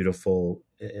really beautiful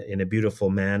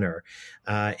manner.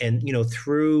 And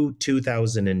through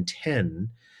 2010,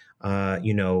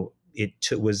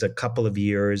 it was a couple of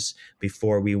years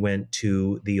before we went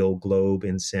to the Old Globe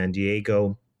in San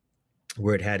Diego,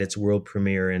 where it had its world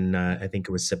premiere in I think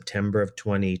it was September of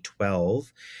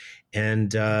 2012,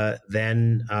 and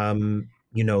then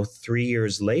 3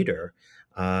 years later,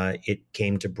 it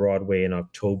came to Broadway in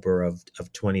October of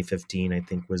 2015, I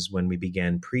think was when we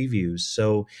began previews.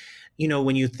 So,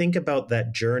 when you think about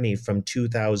that journey from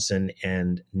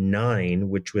 2009,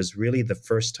 which was really the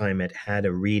first time it had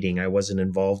a reading, I wasn't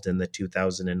involved in the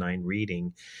 2009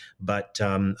 reading, but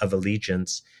of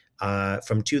Allegiance,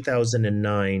 from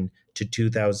 2009 to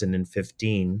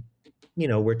 2015,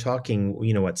 we're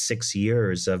talking, 6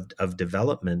 years of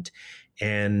development.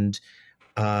 And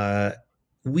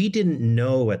we didn't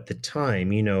know at the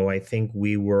time, I think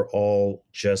we were all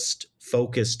just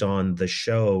focused on the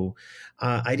show.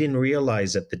 I didn't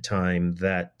realize at the time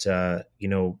that,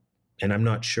 and I'm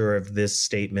not sure if this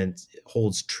statement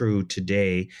holds true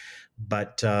today,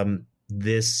 but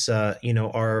this,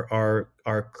 our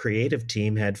creative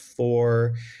team had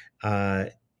 4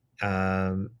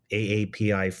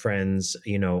 AAPI friends,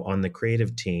 on the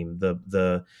creative team.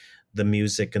 The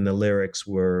music and the lyrics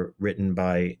were written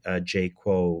by Jay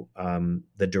Kuo.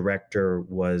 The director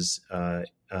was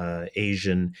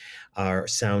Asian. Our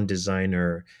sound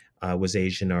designer was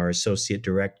Asian. Our associate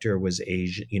director was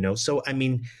Asian. So I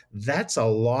mean, that's a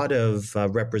lot of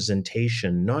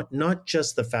representation. Not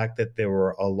just the fact that there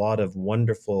were a lot of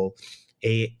wonderful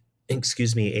AAPI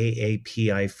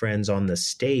friends on the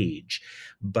stage,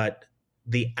 but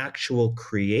the actual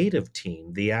creative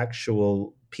team, the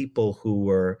actual people who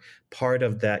were part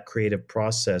of that creative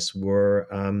process were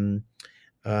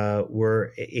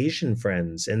Asian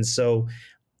friends. And so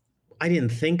I didn't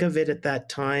think of it at that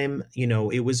time.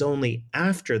 It was only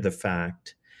after the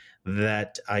fact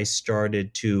that I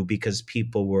started to, because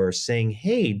people were saying,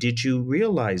 hey, did you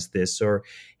realize this? Or,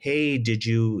 hey, did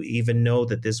you even know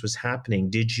that this was happening?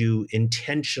 Did you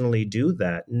intentionally do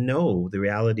that? No, the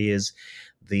reality is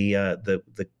the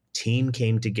team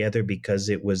came together because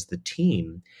it was the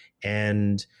team.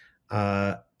 And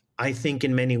I think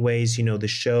in many ways, the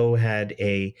show had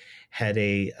a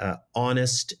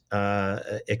honest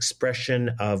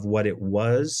expression of what it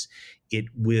was. It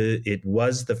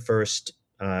was the first,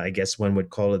 I guess one would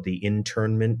call it the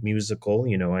internment musical.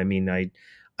 I mean, I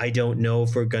don't know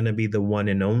if we're going to be the one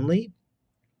and only.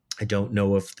 I don't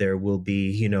know if there will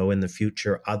be, in the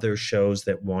future, other shows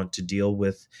that want to deal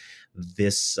with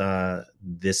this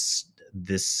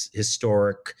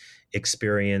historic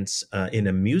experience in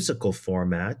a musical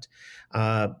format.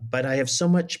 But I have so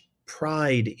much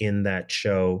pride in that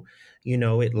show.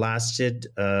 It lasted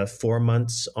 4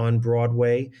 months on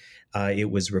Broadway. It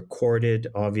was recorded,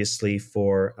 obviously,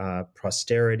 for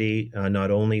posterity, not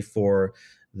only for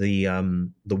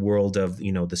the world of,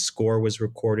 the score was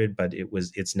recorded, but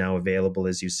it's now available,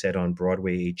 as you said, on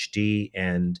Broadway HD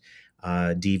and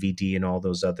DVD and all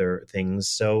those other things.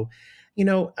 So,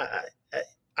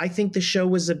 I think the show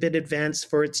was a bit advanced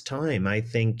for its time. I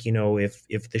think,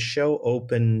 if the show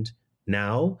opened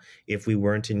now, if we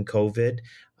weren't in COVID,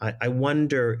 I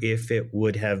wonder if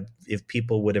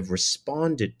people would have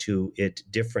responded to it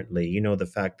differently. The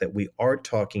fact that we are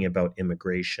talking about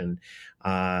immigration,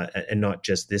 and not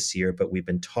just this year, but we've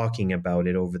been talking about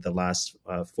it over the last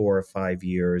 4 or 5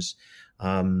 years.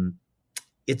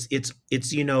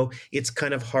 It's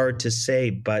kind of hard to say,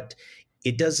 but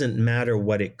it doesn't matter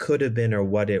what it could have been or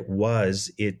what it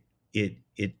was.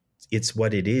 It's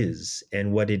what it is,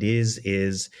 and what it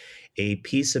is a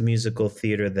piece of musical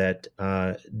theater that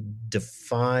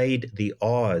defied the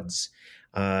odds.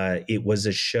 It was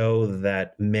a show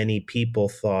that many people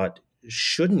thought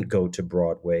shouldn't go to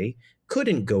Broadway,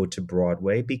 couldn't go to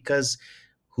Broadway, because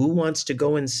who wants to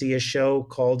go and see a show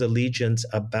called Allegiance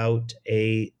about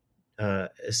a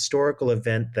historical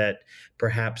event that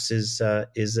perhaps is a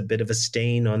bit of a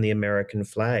stain on the American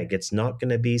flag? It's not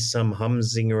going to be some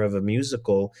humsinger of a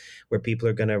musical where people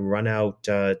are going to run out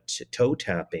toe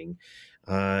tapping.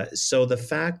 So the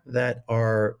fact that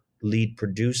our lead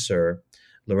producer,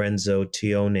 Lorenzo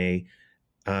Tione,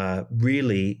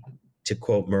 really, to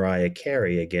quote Mariah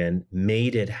Carey again,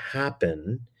 made it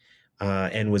happen,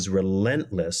 and was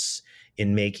relentless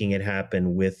in making it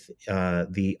happen with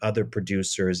the other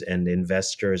producers and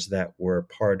investors that were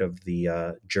part of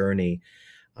the journey.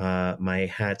 My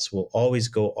hats will always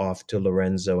go off to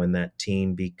Lorenzo and that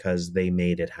team, because they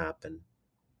made it happen.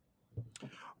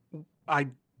 I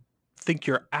think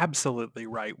you're absolutely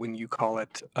right when you call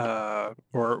it,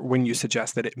 or when you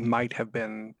suggest that it might have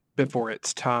been before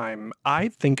its time. I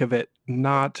think of it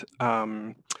not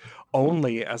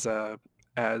only as a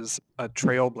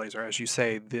trailblazer, as you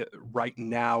say. Right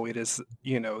now, it is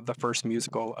the first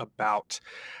musical about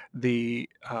the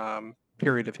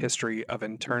period of history of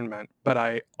internment, but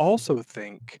I also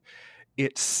think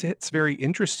it sits very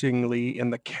interestingly in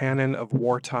the canon of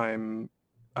wartime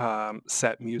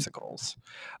set musicals,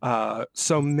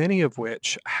 so many of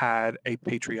which had a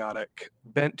patriotic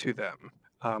bent to them,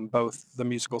 both the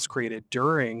musicals created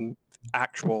during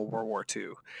actual World War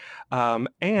II,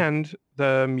 and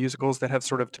the musicals that have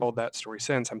sort of told that story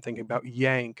since. I'm thinking about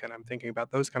Yank, and I'm thinking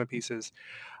about those kind of pieces.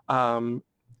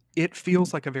 It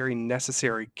feels like a very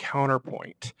necessary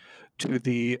counterpoint to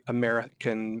the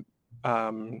American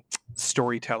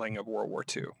storytelling of World War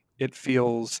II. It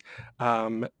feels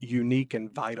unique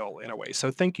and vital in a way. So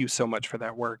thank you so much for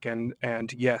that work.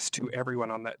 And yes, to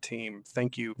everyone on that team,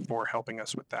 thank you for helping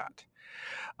us with that.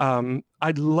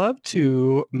 I'd love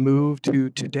to move to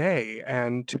today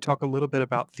and to talk a little bit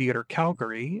about Theatre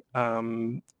Calgary.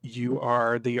 You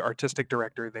are the artistic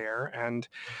director there, and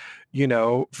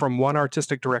from one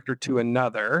artistic director to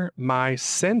another, my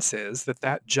sense is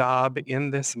that job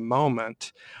in this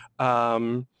moment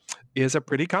is a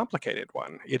pretty complicated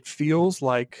one. It feels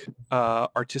like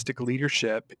artistic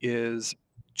leadership is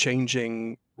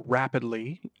changing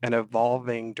rapidly and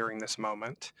evolving during this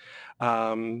moment.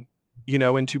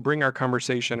 And to bring our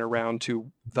conversation around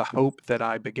to the hope that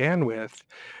I began with,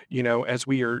 as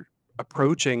we are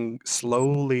approaching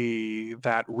slowly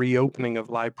that reopening of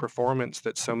live performance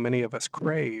that so many of us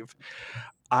crave,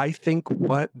 I think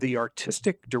what the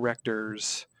artistic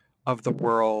directors of the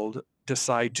world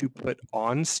decide to put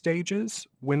on stages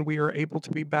when we are able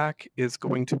to be back is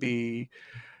going to be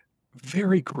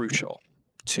very crucial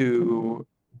to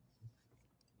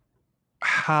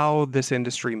how this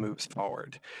industry moves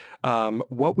forward.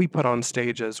 What we put on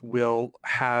stages will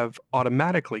have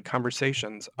automatically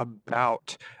conversations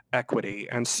about equity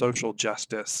and social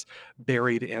justice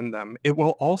buried in them. It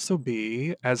will also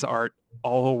be, as art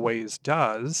always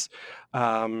does,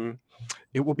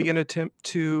 it will be an attempt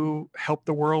to help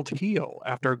the world heal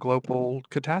after a global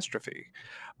catastrophe.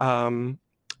 Um,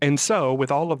 and so,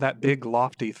 with all of that big,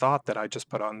 lofty thought that I just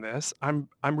put on this, I'm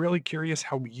really curious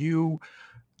how you,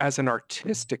 as an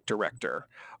artistic director,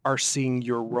 are seeing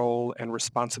your role and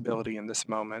responsibility in this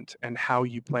moment, and how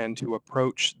you plan to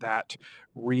approach that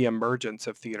reemergence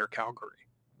of Theater Calgary.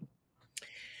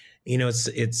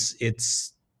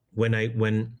 It's when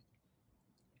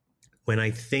I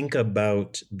think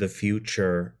about the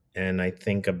future and I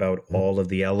think about all of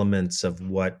the elements of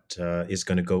what is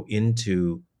going to go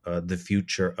into the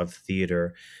future of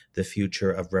theater, the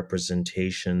future of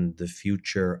representation, the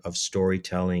future of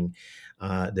storytelling,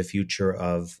 the future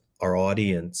of our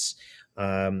audience,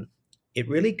 it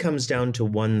really comes down to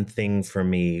one thing for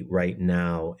me right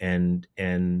now, and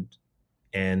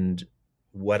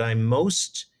what I'm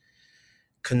most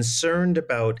concerned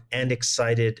about and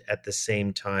excited at the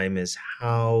same time is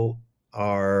how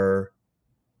our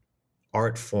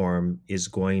art form is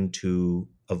going to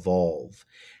evolve,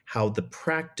 how the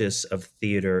practice of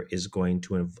theater is going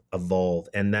to evolve.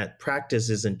 And that practice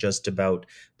isn't just about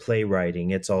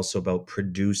playwriting, it's also about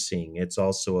producing, it's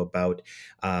also about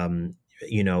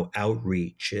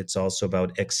outreach, it's also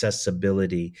about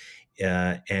accessibility,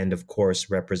 and of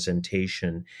course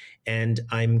representation. And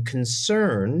I'm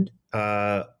concerned.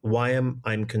 Why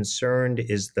I'm concerned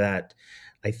is that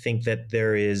I think that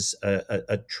there is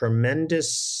a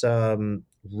tremendous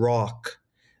rock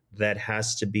that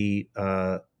has to be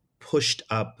pushed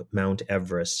up Mount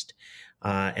Everest,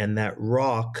 and that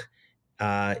rock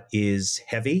is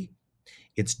heavy,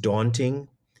 it's daunting,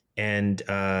 and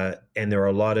there are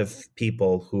a lot of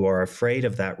people who are afraid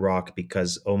of that rock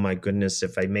because, oh my goodness,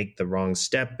 if I make the wrong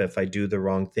step, if I do the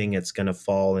wrong thing, it's going to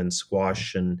fall and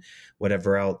squash and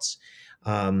whatever else.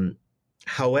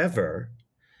 However,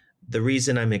 the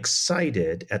reason I'm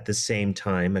excited at the same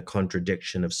time, a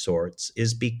contradiction of sorts,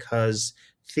 is because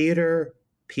theater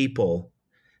people,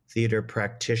 theater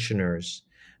practitioners,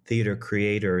 theater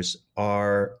creators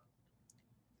are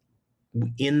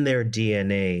in their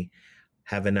DNA,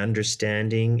 have an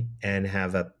understanding and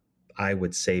have I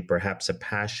would say perhaps a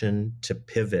passion to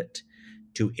pivot,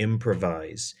 to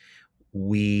improvise.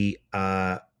 We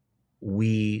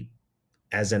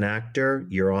as an actor,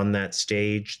 you're on that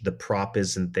stage, the prop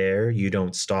isn't there. You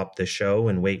don't stop the show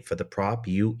and wait for the prop.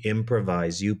 You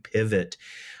improvise, you pivot.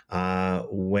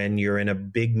 When you're in a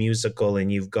big musical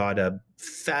and you've got a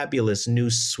fabulous new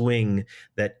swing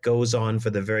that goes on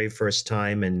for the very first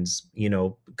time and,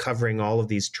 covering all of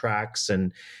these tracks,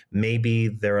 and maybe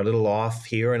they're a little off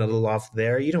here and a little off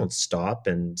there, you don't stop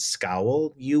and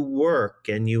scowl. You work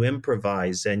and you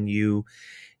improvise and you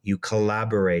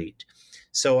collaborate.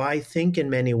 So I think in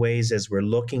many ways, as we're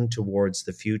looking towards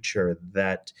the future,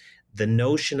 that the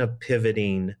notion of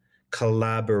pivoting,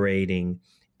 collaborating,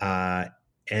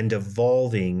 and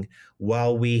evolving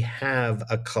while we have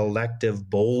a collective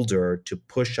boulder to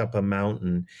push up a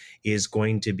mountain is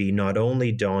going to be not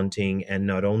only daunting and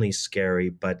not only scary,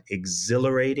 but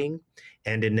exhilarating,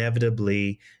 and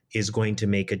inevitably is going to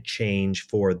make a change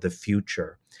for the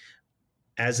future.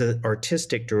 As an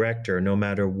artistic director, no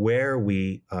matter where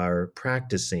we are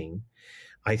practicing,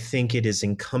 I think it is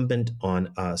incumbent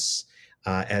on us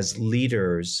as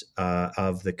leaders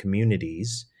of the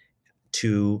communities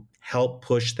to help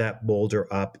push that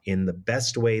boulder up in the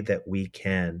best way that we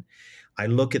can. I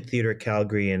look at Theater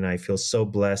Calgary and I feel so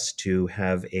blessed to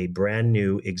have a brand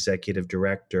new executive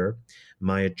director,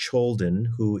 Maya Cholden,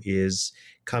 who is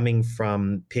coming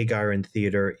from Pig Iron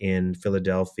Theater in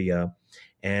Philadelphia.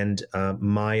 And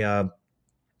Maya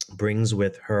brings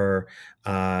with her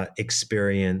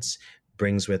experience,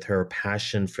 brings with her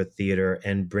passion for theater,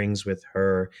 and brings with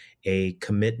her a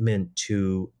commitment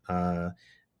to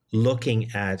looking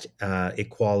at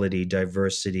equality,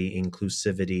 diversity,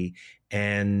 inclusivity,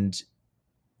 and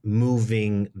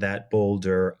moving that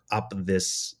boulder up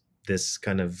this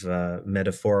kind of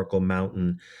metaphorical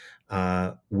mountain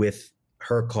with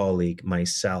her colleague,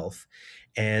 myself.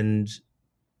 And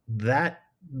that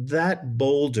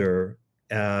boulder,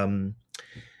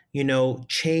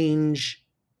 change.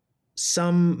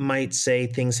 Some might say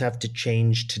things have to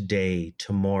change today,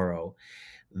 tomorrow.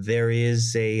 There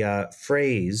is a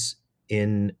phrase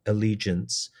in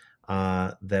Allegiance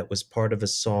that was part of a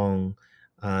song.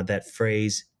 That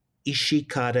phrase, "Ishi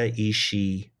kata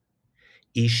ishi,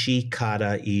 ishi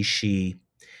kata ishi."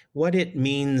 What it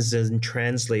means and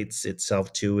translates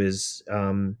itself to is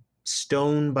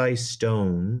stone by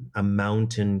stone, a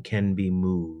mountain can be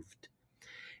moved.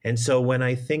 And so when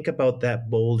I think about that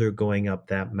boulder going up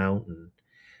that mountain,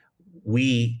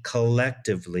 we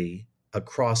collectively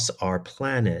across our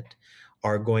planet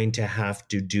are going to have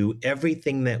to do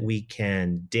everything that we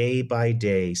can day by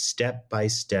day, step by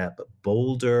step,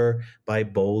 boulder by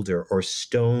boulder, or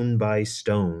stone by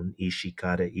stone, ishi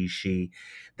kata ishi,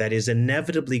 that is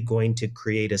inevitably going to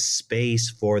create a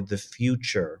space for the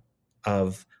future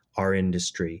of our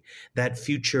industry. That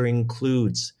future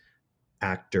includes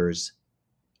actors,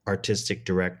 artistic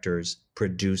directors,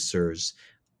 producers,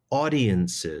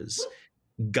 audiences,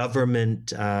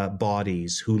 government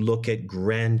bodies who look at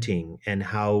granting and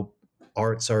how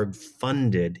arts are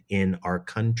funded in our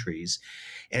countries.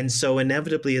 And so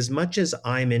inevitably, as much as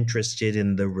I'm interested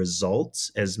in the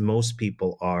results, as most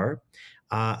people are,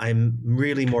 I'm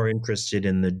really more interested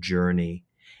in the journey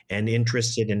and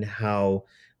interested in how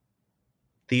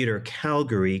Theatre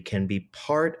Calgary can be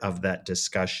part of that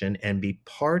discussion and be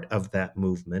part of that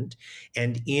movement.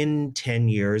 And in 10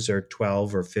 years or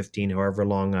 12 or 15, however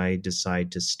long I decide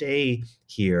to stay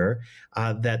here,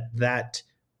 that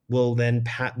will then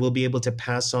will be able to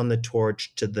pass on the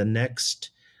torch to the next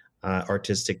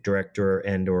artistic director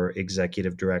and or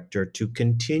executive director to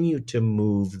continue to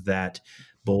move that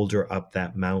boulder up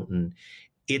that mountain.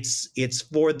 It's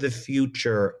for the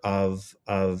future of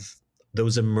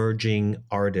those emerging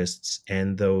artists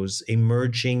and those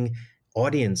emerging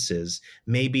audiences.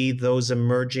 Maybe those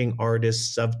emerging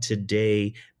artists of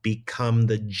today become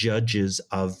the judges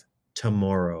of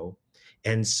tomorrow.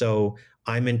 And so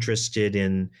I'm interested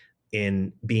in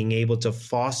being able to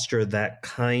foster that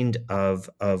kind of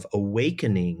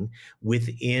awakening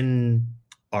within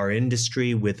our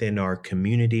industry, within our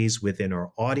communities, within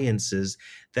our audiences,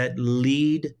 that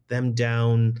lead them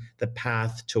down the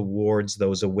path towards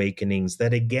those awakenings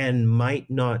that, again, might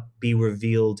not be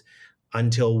revealed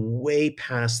until way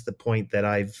past the point that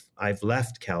I've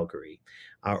left Calgary,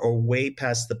 or way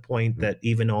past the point that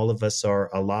even all of us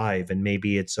are alive, and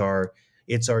maybe it's our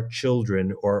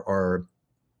children or our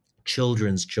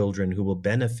children's children who will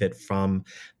benefit from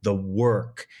the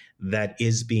work that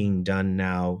is being done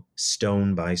now,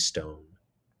 stone by stone.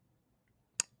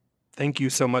 Thank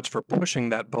you so much for pushing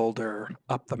that boulder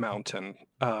up the mountain.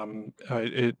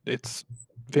 It's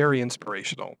very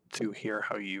inspirational to hear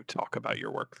how you talk about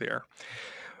your work there.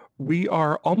 We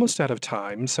are almost out of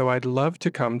time, so I'd love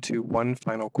to come to one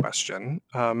final question.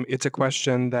 It's a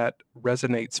question that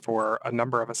resonates for a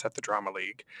number of us at the Drama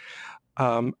League.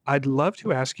 I'd love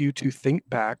to ask you to think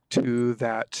back to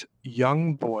that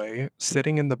young boy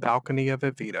sitting in the balcony of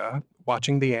Evita,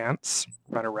 watching the ants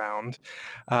run around,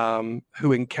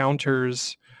 who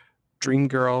encounters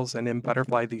Dreamgirls and in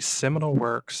Butterfly, these seminal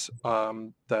works,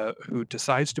 who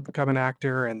decides to become an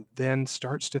actor and then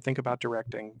starts to think about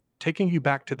directing, taking you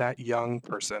back to that young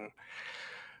person.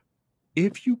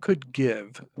 If you could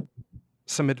give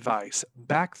some advice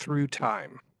back through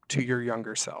time to your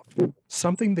younger self,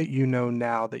 something that you know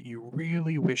now that you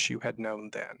really wish you had known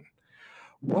then,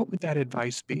 what would that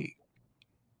advice be?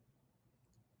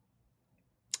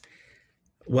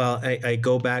 Well, I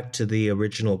go back to the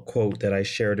original quote that I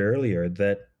shared earlier,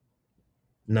 that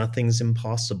nothing's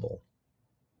impossible.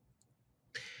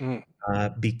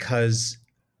 Because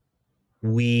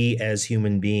we as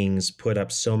human beings put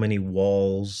up so many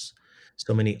walls,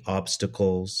 so many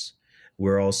obstacles.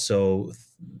 There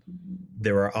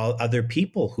are other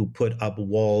people who put up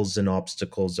walls and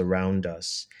obstacles around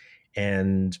us.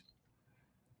 And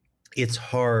it's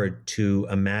hard to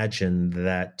imagine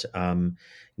that,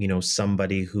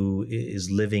 somebody who is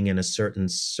living in a certain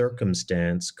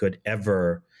circumstance could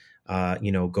ever,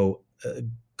 go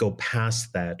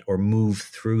past that or move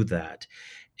through that.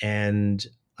 And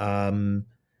I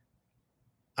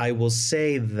will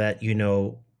say that,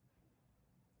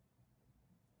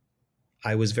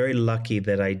 I was very lucky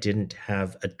that I didn't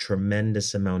have a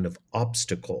tremendous amount of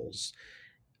obstacles.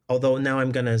 Although now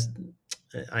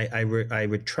I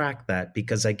retract that,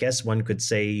 because I guess one could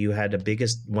say you had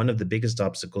one of the biggest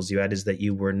obstacles you had is that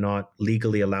you were not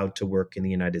legally allowed to work in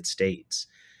the United States.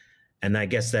 And I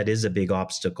guess that is a big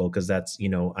obstacle because that's,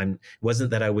 wasn't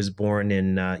that I was born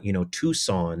in,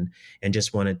 Tucson and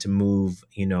just wanted to move,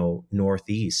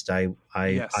 northeast.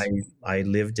 Yes. I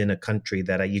lived in a country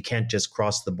that you can't just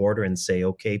cross the border and say,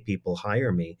 okay, people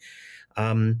hire me.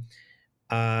 Um,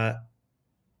 uh,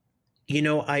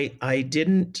 I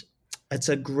didn't. It's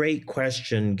a great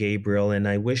question, Gabriel, and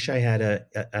I wish I had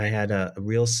a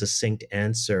real succinct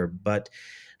answer, but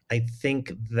I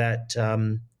think that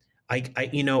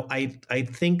I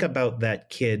think about that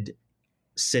kid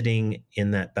sitting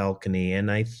in that balcony, and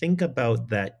I think about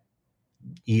that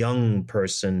young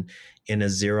person in a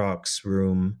Xerox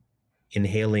room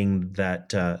inhaling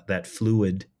that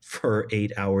fluid for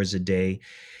 8 hours a day,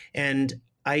 and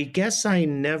I guess I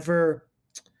never.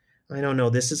 I don't know.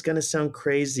 This is going to sound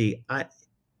crazy. I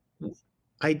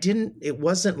didn't, it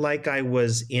wasn't like I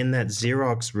was in that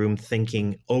Xerox room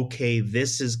thinking, okay,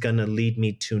 this is going to lead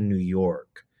me to New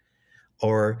York.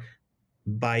 Or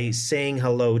by saying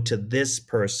hello to this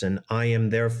person, I am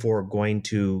therefore going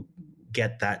to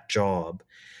get that job.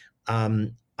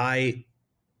 I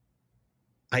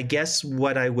guess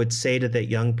what I would say to that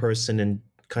young person and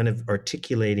kind of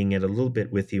articulating it a little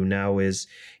bit with you now is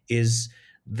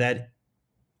that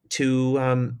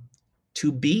to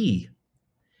be.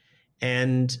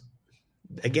 And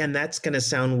again, that's going to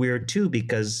sound weird too,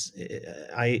 because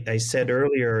I said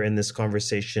earlier in this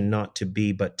conversation, not to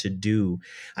be, but to do.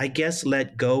 I guess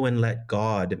let go and let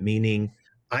God, meaning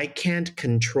I can't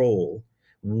control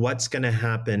what's going to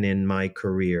happen in my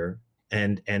career.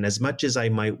 And as much as I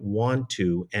might want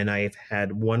to, and I've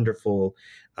had wonderful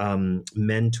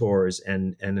mentors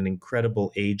and an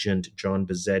incredible agent, John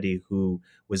Bazzetti, who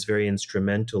was very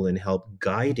instrumental in help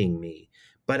guiding me.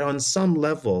 But on some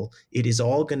level, it is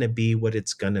all going to be what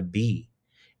it's going to be.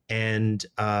 And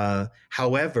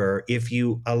however, if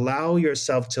you allow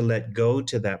yourself to let go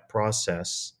to that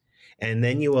process, and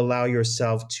then you allow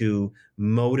yourself to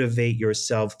motivate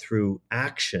yourself through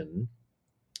action,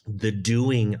 the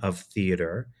doing of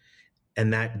theater,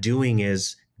 and that doing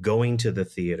is going to the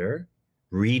theater,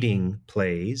 reading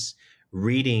plays,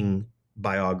 reading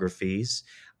biographies,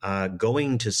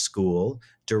 going to school,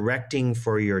 directing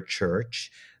for your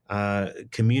church,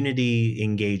 community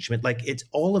engagement. Like it's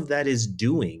all of that is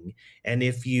doing. And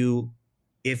if you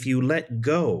let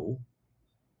go,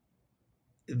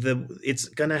 it's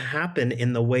going to happen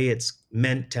in the way it's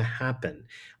meant to happen.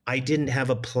 I didn't have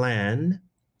a plan.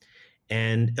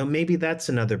 And maybe that's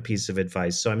another piece of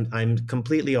advice. So I'm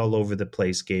completely all over the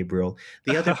place, Gabriel.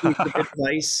 The other piece of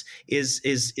advice is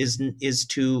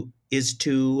to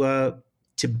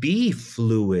be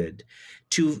fluid,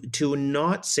 to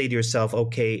not say to yourself,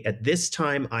 okay, at this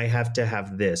time I have to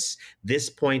have this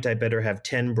point I better have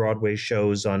 10 Broadway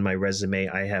shows on my resume.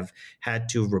 I have had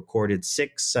to have recorded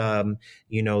 6,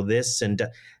 this, and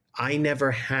I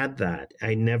never had that.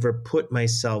 I never put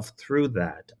myself through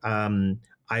that.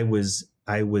 I was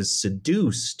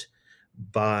seduced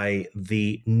by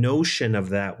the notion of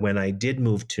that when I did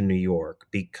move to New York,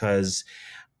 because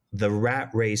the rat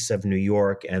race of New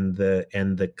York and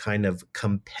the kind of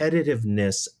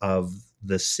competitiveness of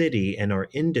the city and our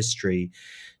industry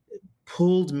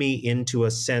pulled me into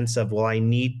a sense of, well, I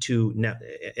need to now,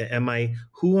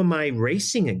 who am I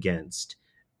racing against?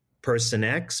 Person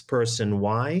X, person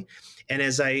Y. And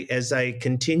as I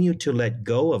continue to let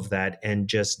go of that and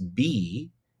just be,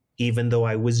 even though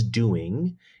I was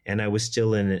doing and I was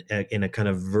still in a kind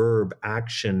of verb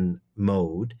action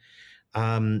mode,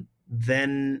 then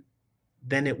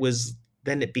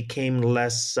it became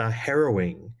less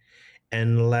harrowing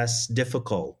and less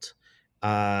difficult,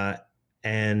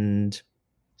 and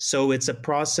so it's a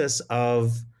process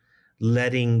of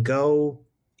letting go.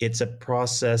 It's a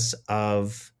process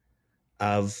of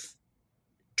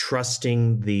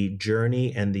trusting the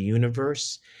journey and the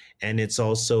universe. And it's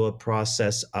also a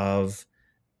process of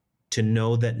to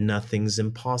know that nothing's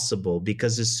impossible.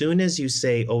 Because as soon as you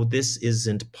say, oh, this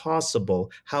isn't possible,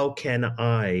 how can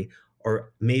I,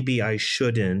 or maybe I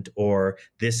shouldn't, or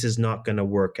this is not going to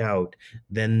work out,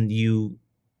 then you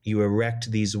erect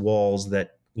these walls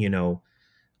that,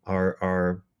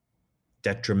 are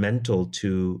detrimental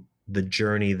to the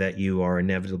journey that you are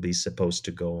inevitably supposed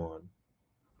to go on.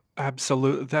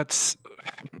 Absolutely.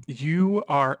 You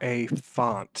are a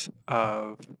font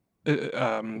of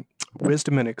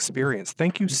wisdom and experience.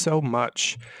 Thank you so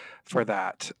much for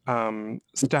that.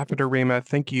 Stafford Arima,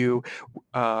 thank you.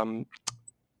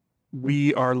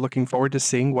 We are looking forward to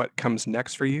seeing what comes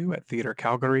next for you at Theatre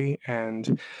Calgary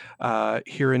and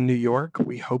here in New York.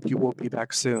 We hope you will be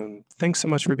back soon. Thanks so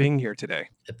much for being here today.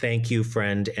 Thank you,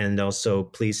 friend. And also,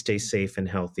 please stay safe and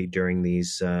healthy during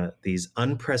these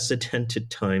unprecedented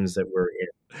times that we're in.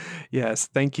 Yes,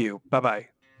 thank you. Bye-bye.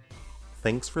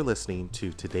 Thanks for listening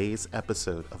to today's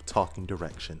episode of Talking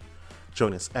Direction.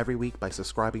 Join us every week by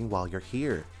subscribing while you're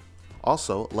here.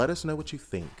 Also, let us know what you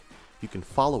think. You can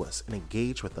follow us and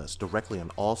engage with us directly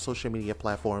on all social media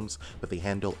platforms with the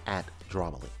handle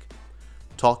 @DramaLeague.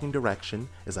 Talking Direction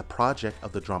is a project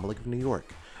of the Drama League of New York,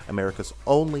 America's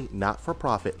only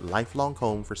not-for-profit lifelong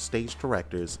home for stage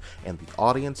directors and the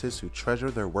audiences who treasure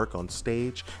their work on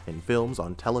stage and films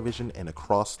on television and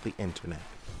across the internet.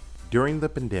 During the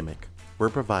pandemic, we're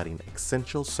providing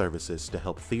essential services to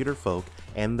help theater folk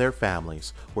and their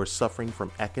families who are suffering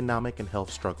from economic and health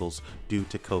struggles due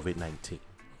to COVID-19.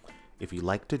 If you'd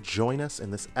like to join us in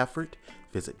this effort,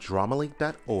 visit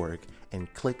dramaleague.org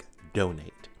and click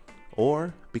Donate,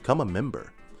 or become a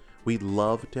member. We'd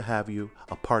love to have you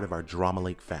a part of our Drama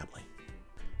League family.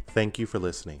 Thank you for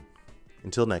listening.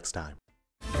 Until next time.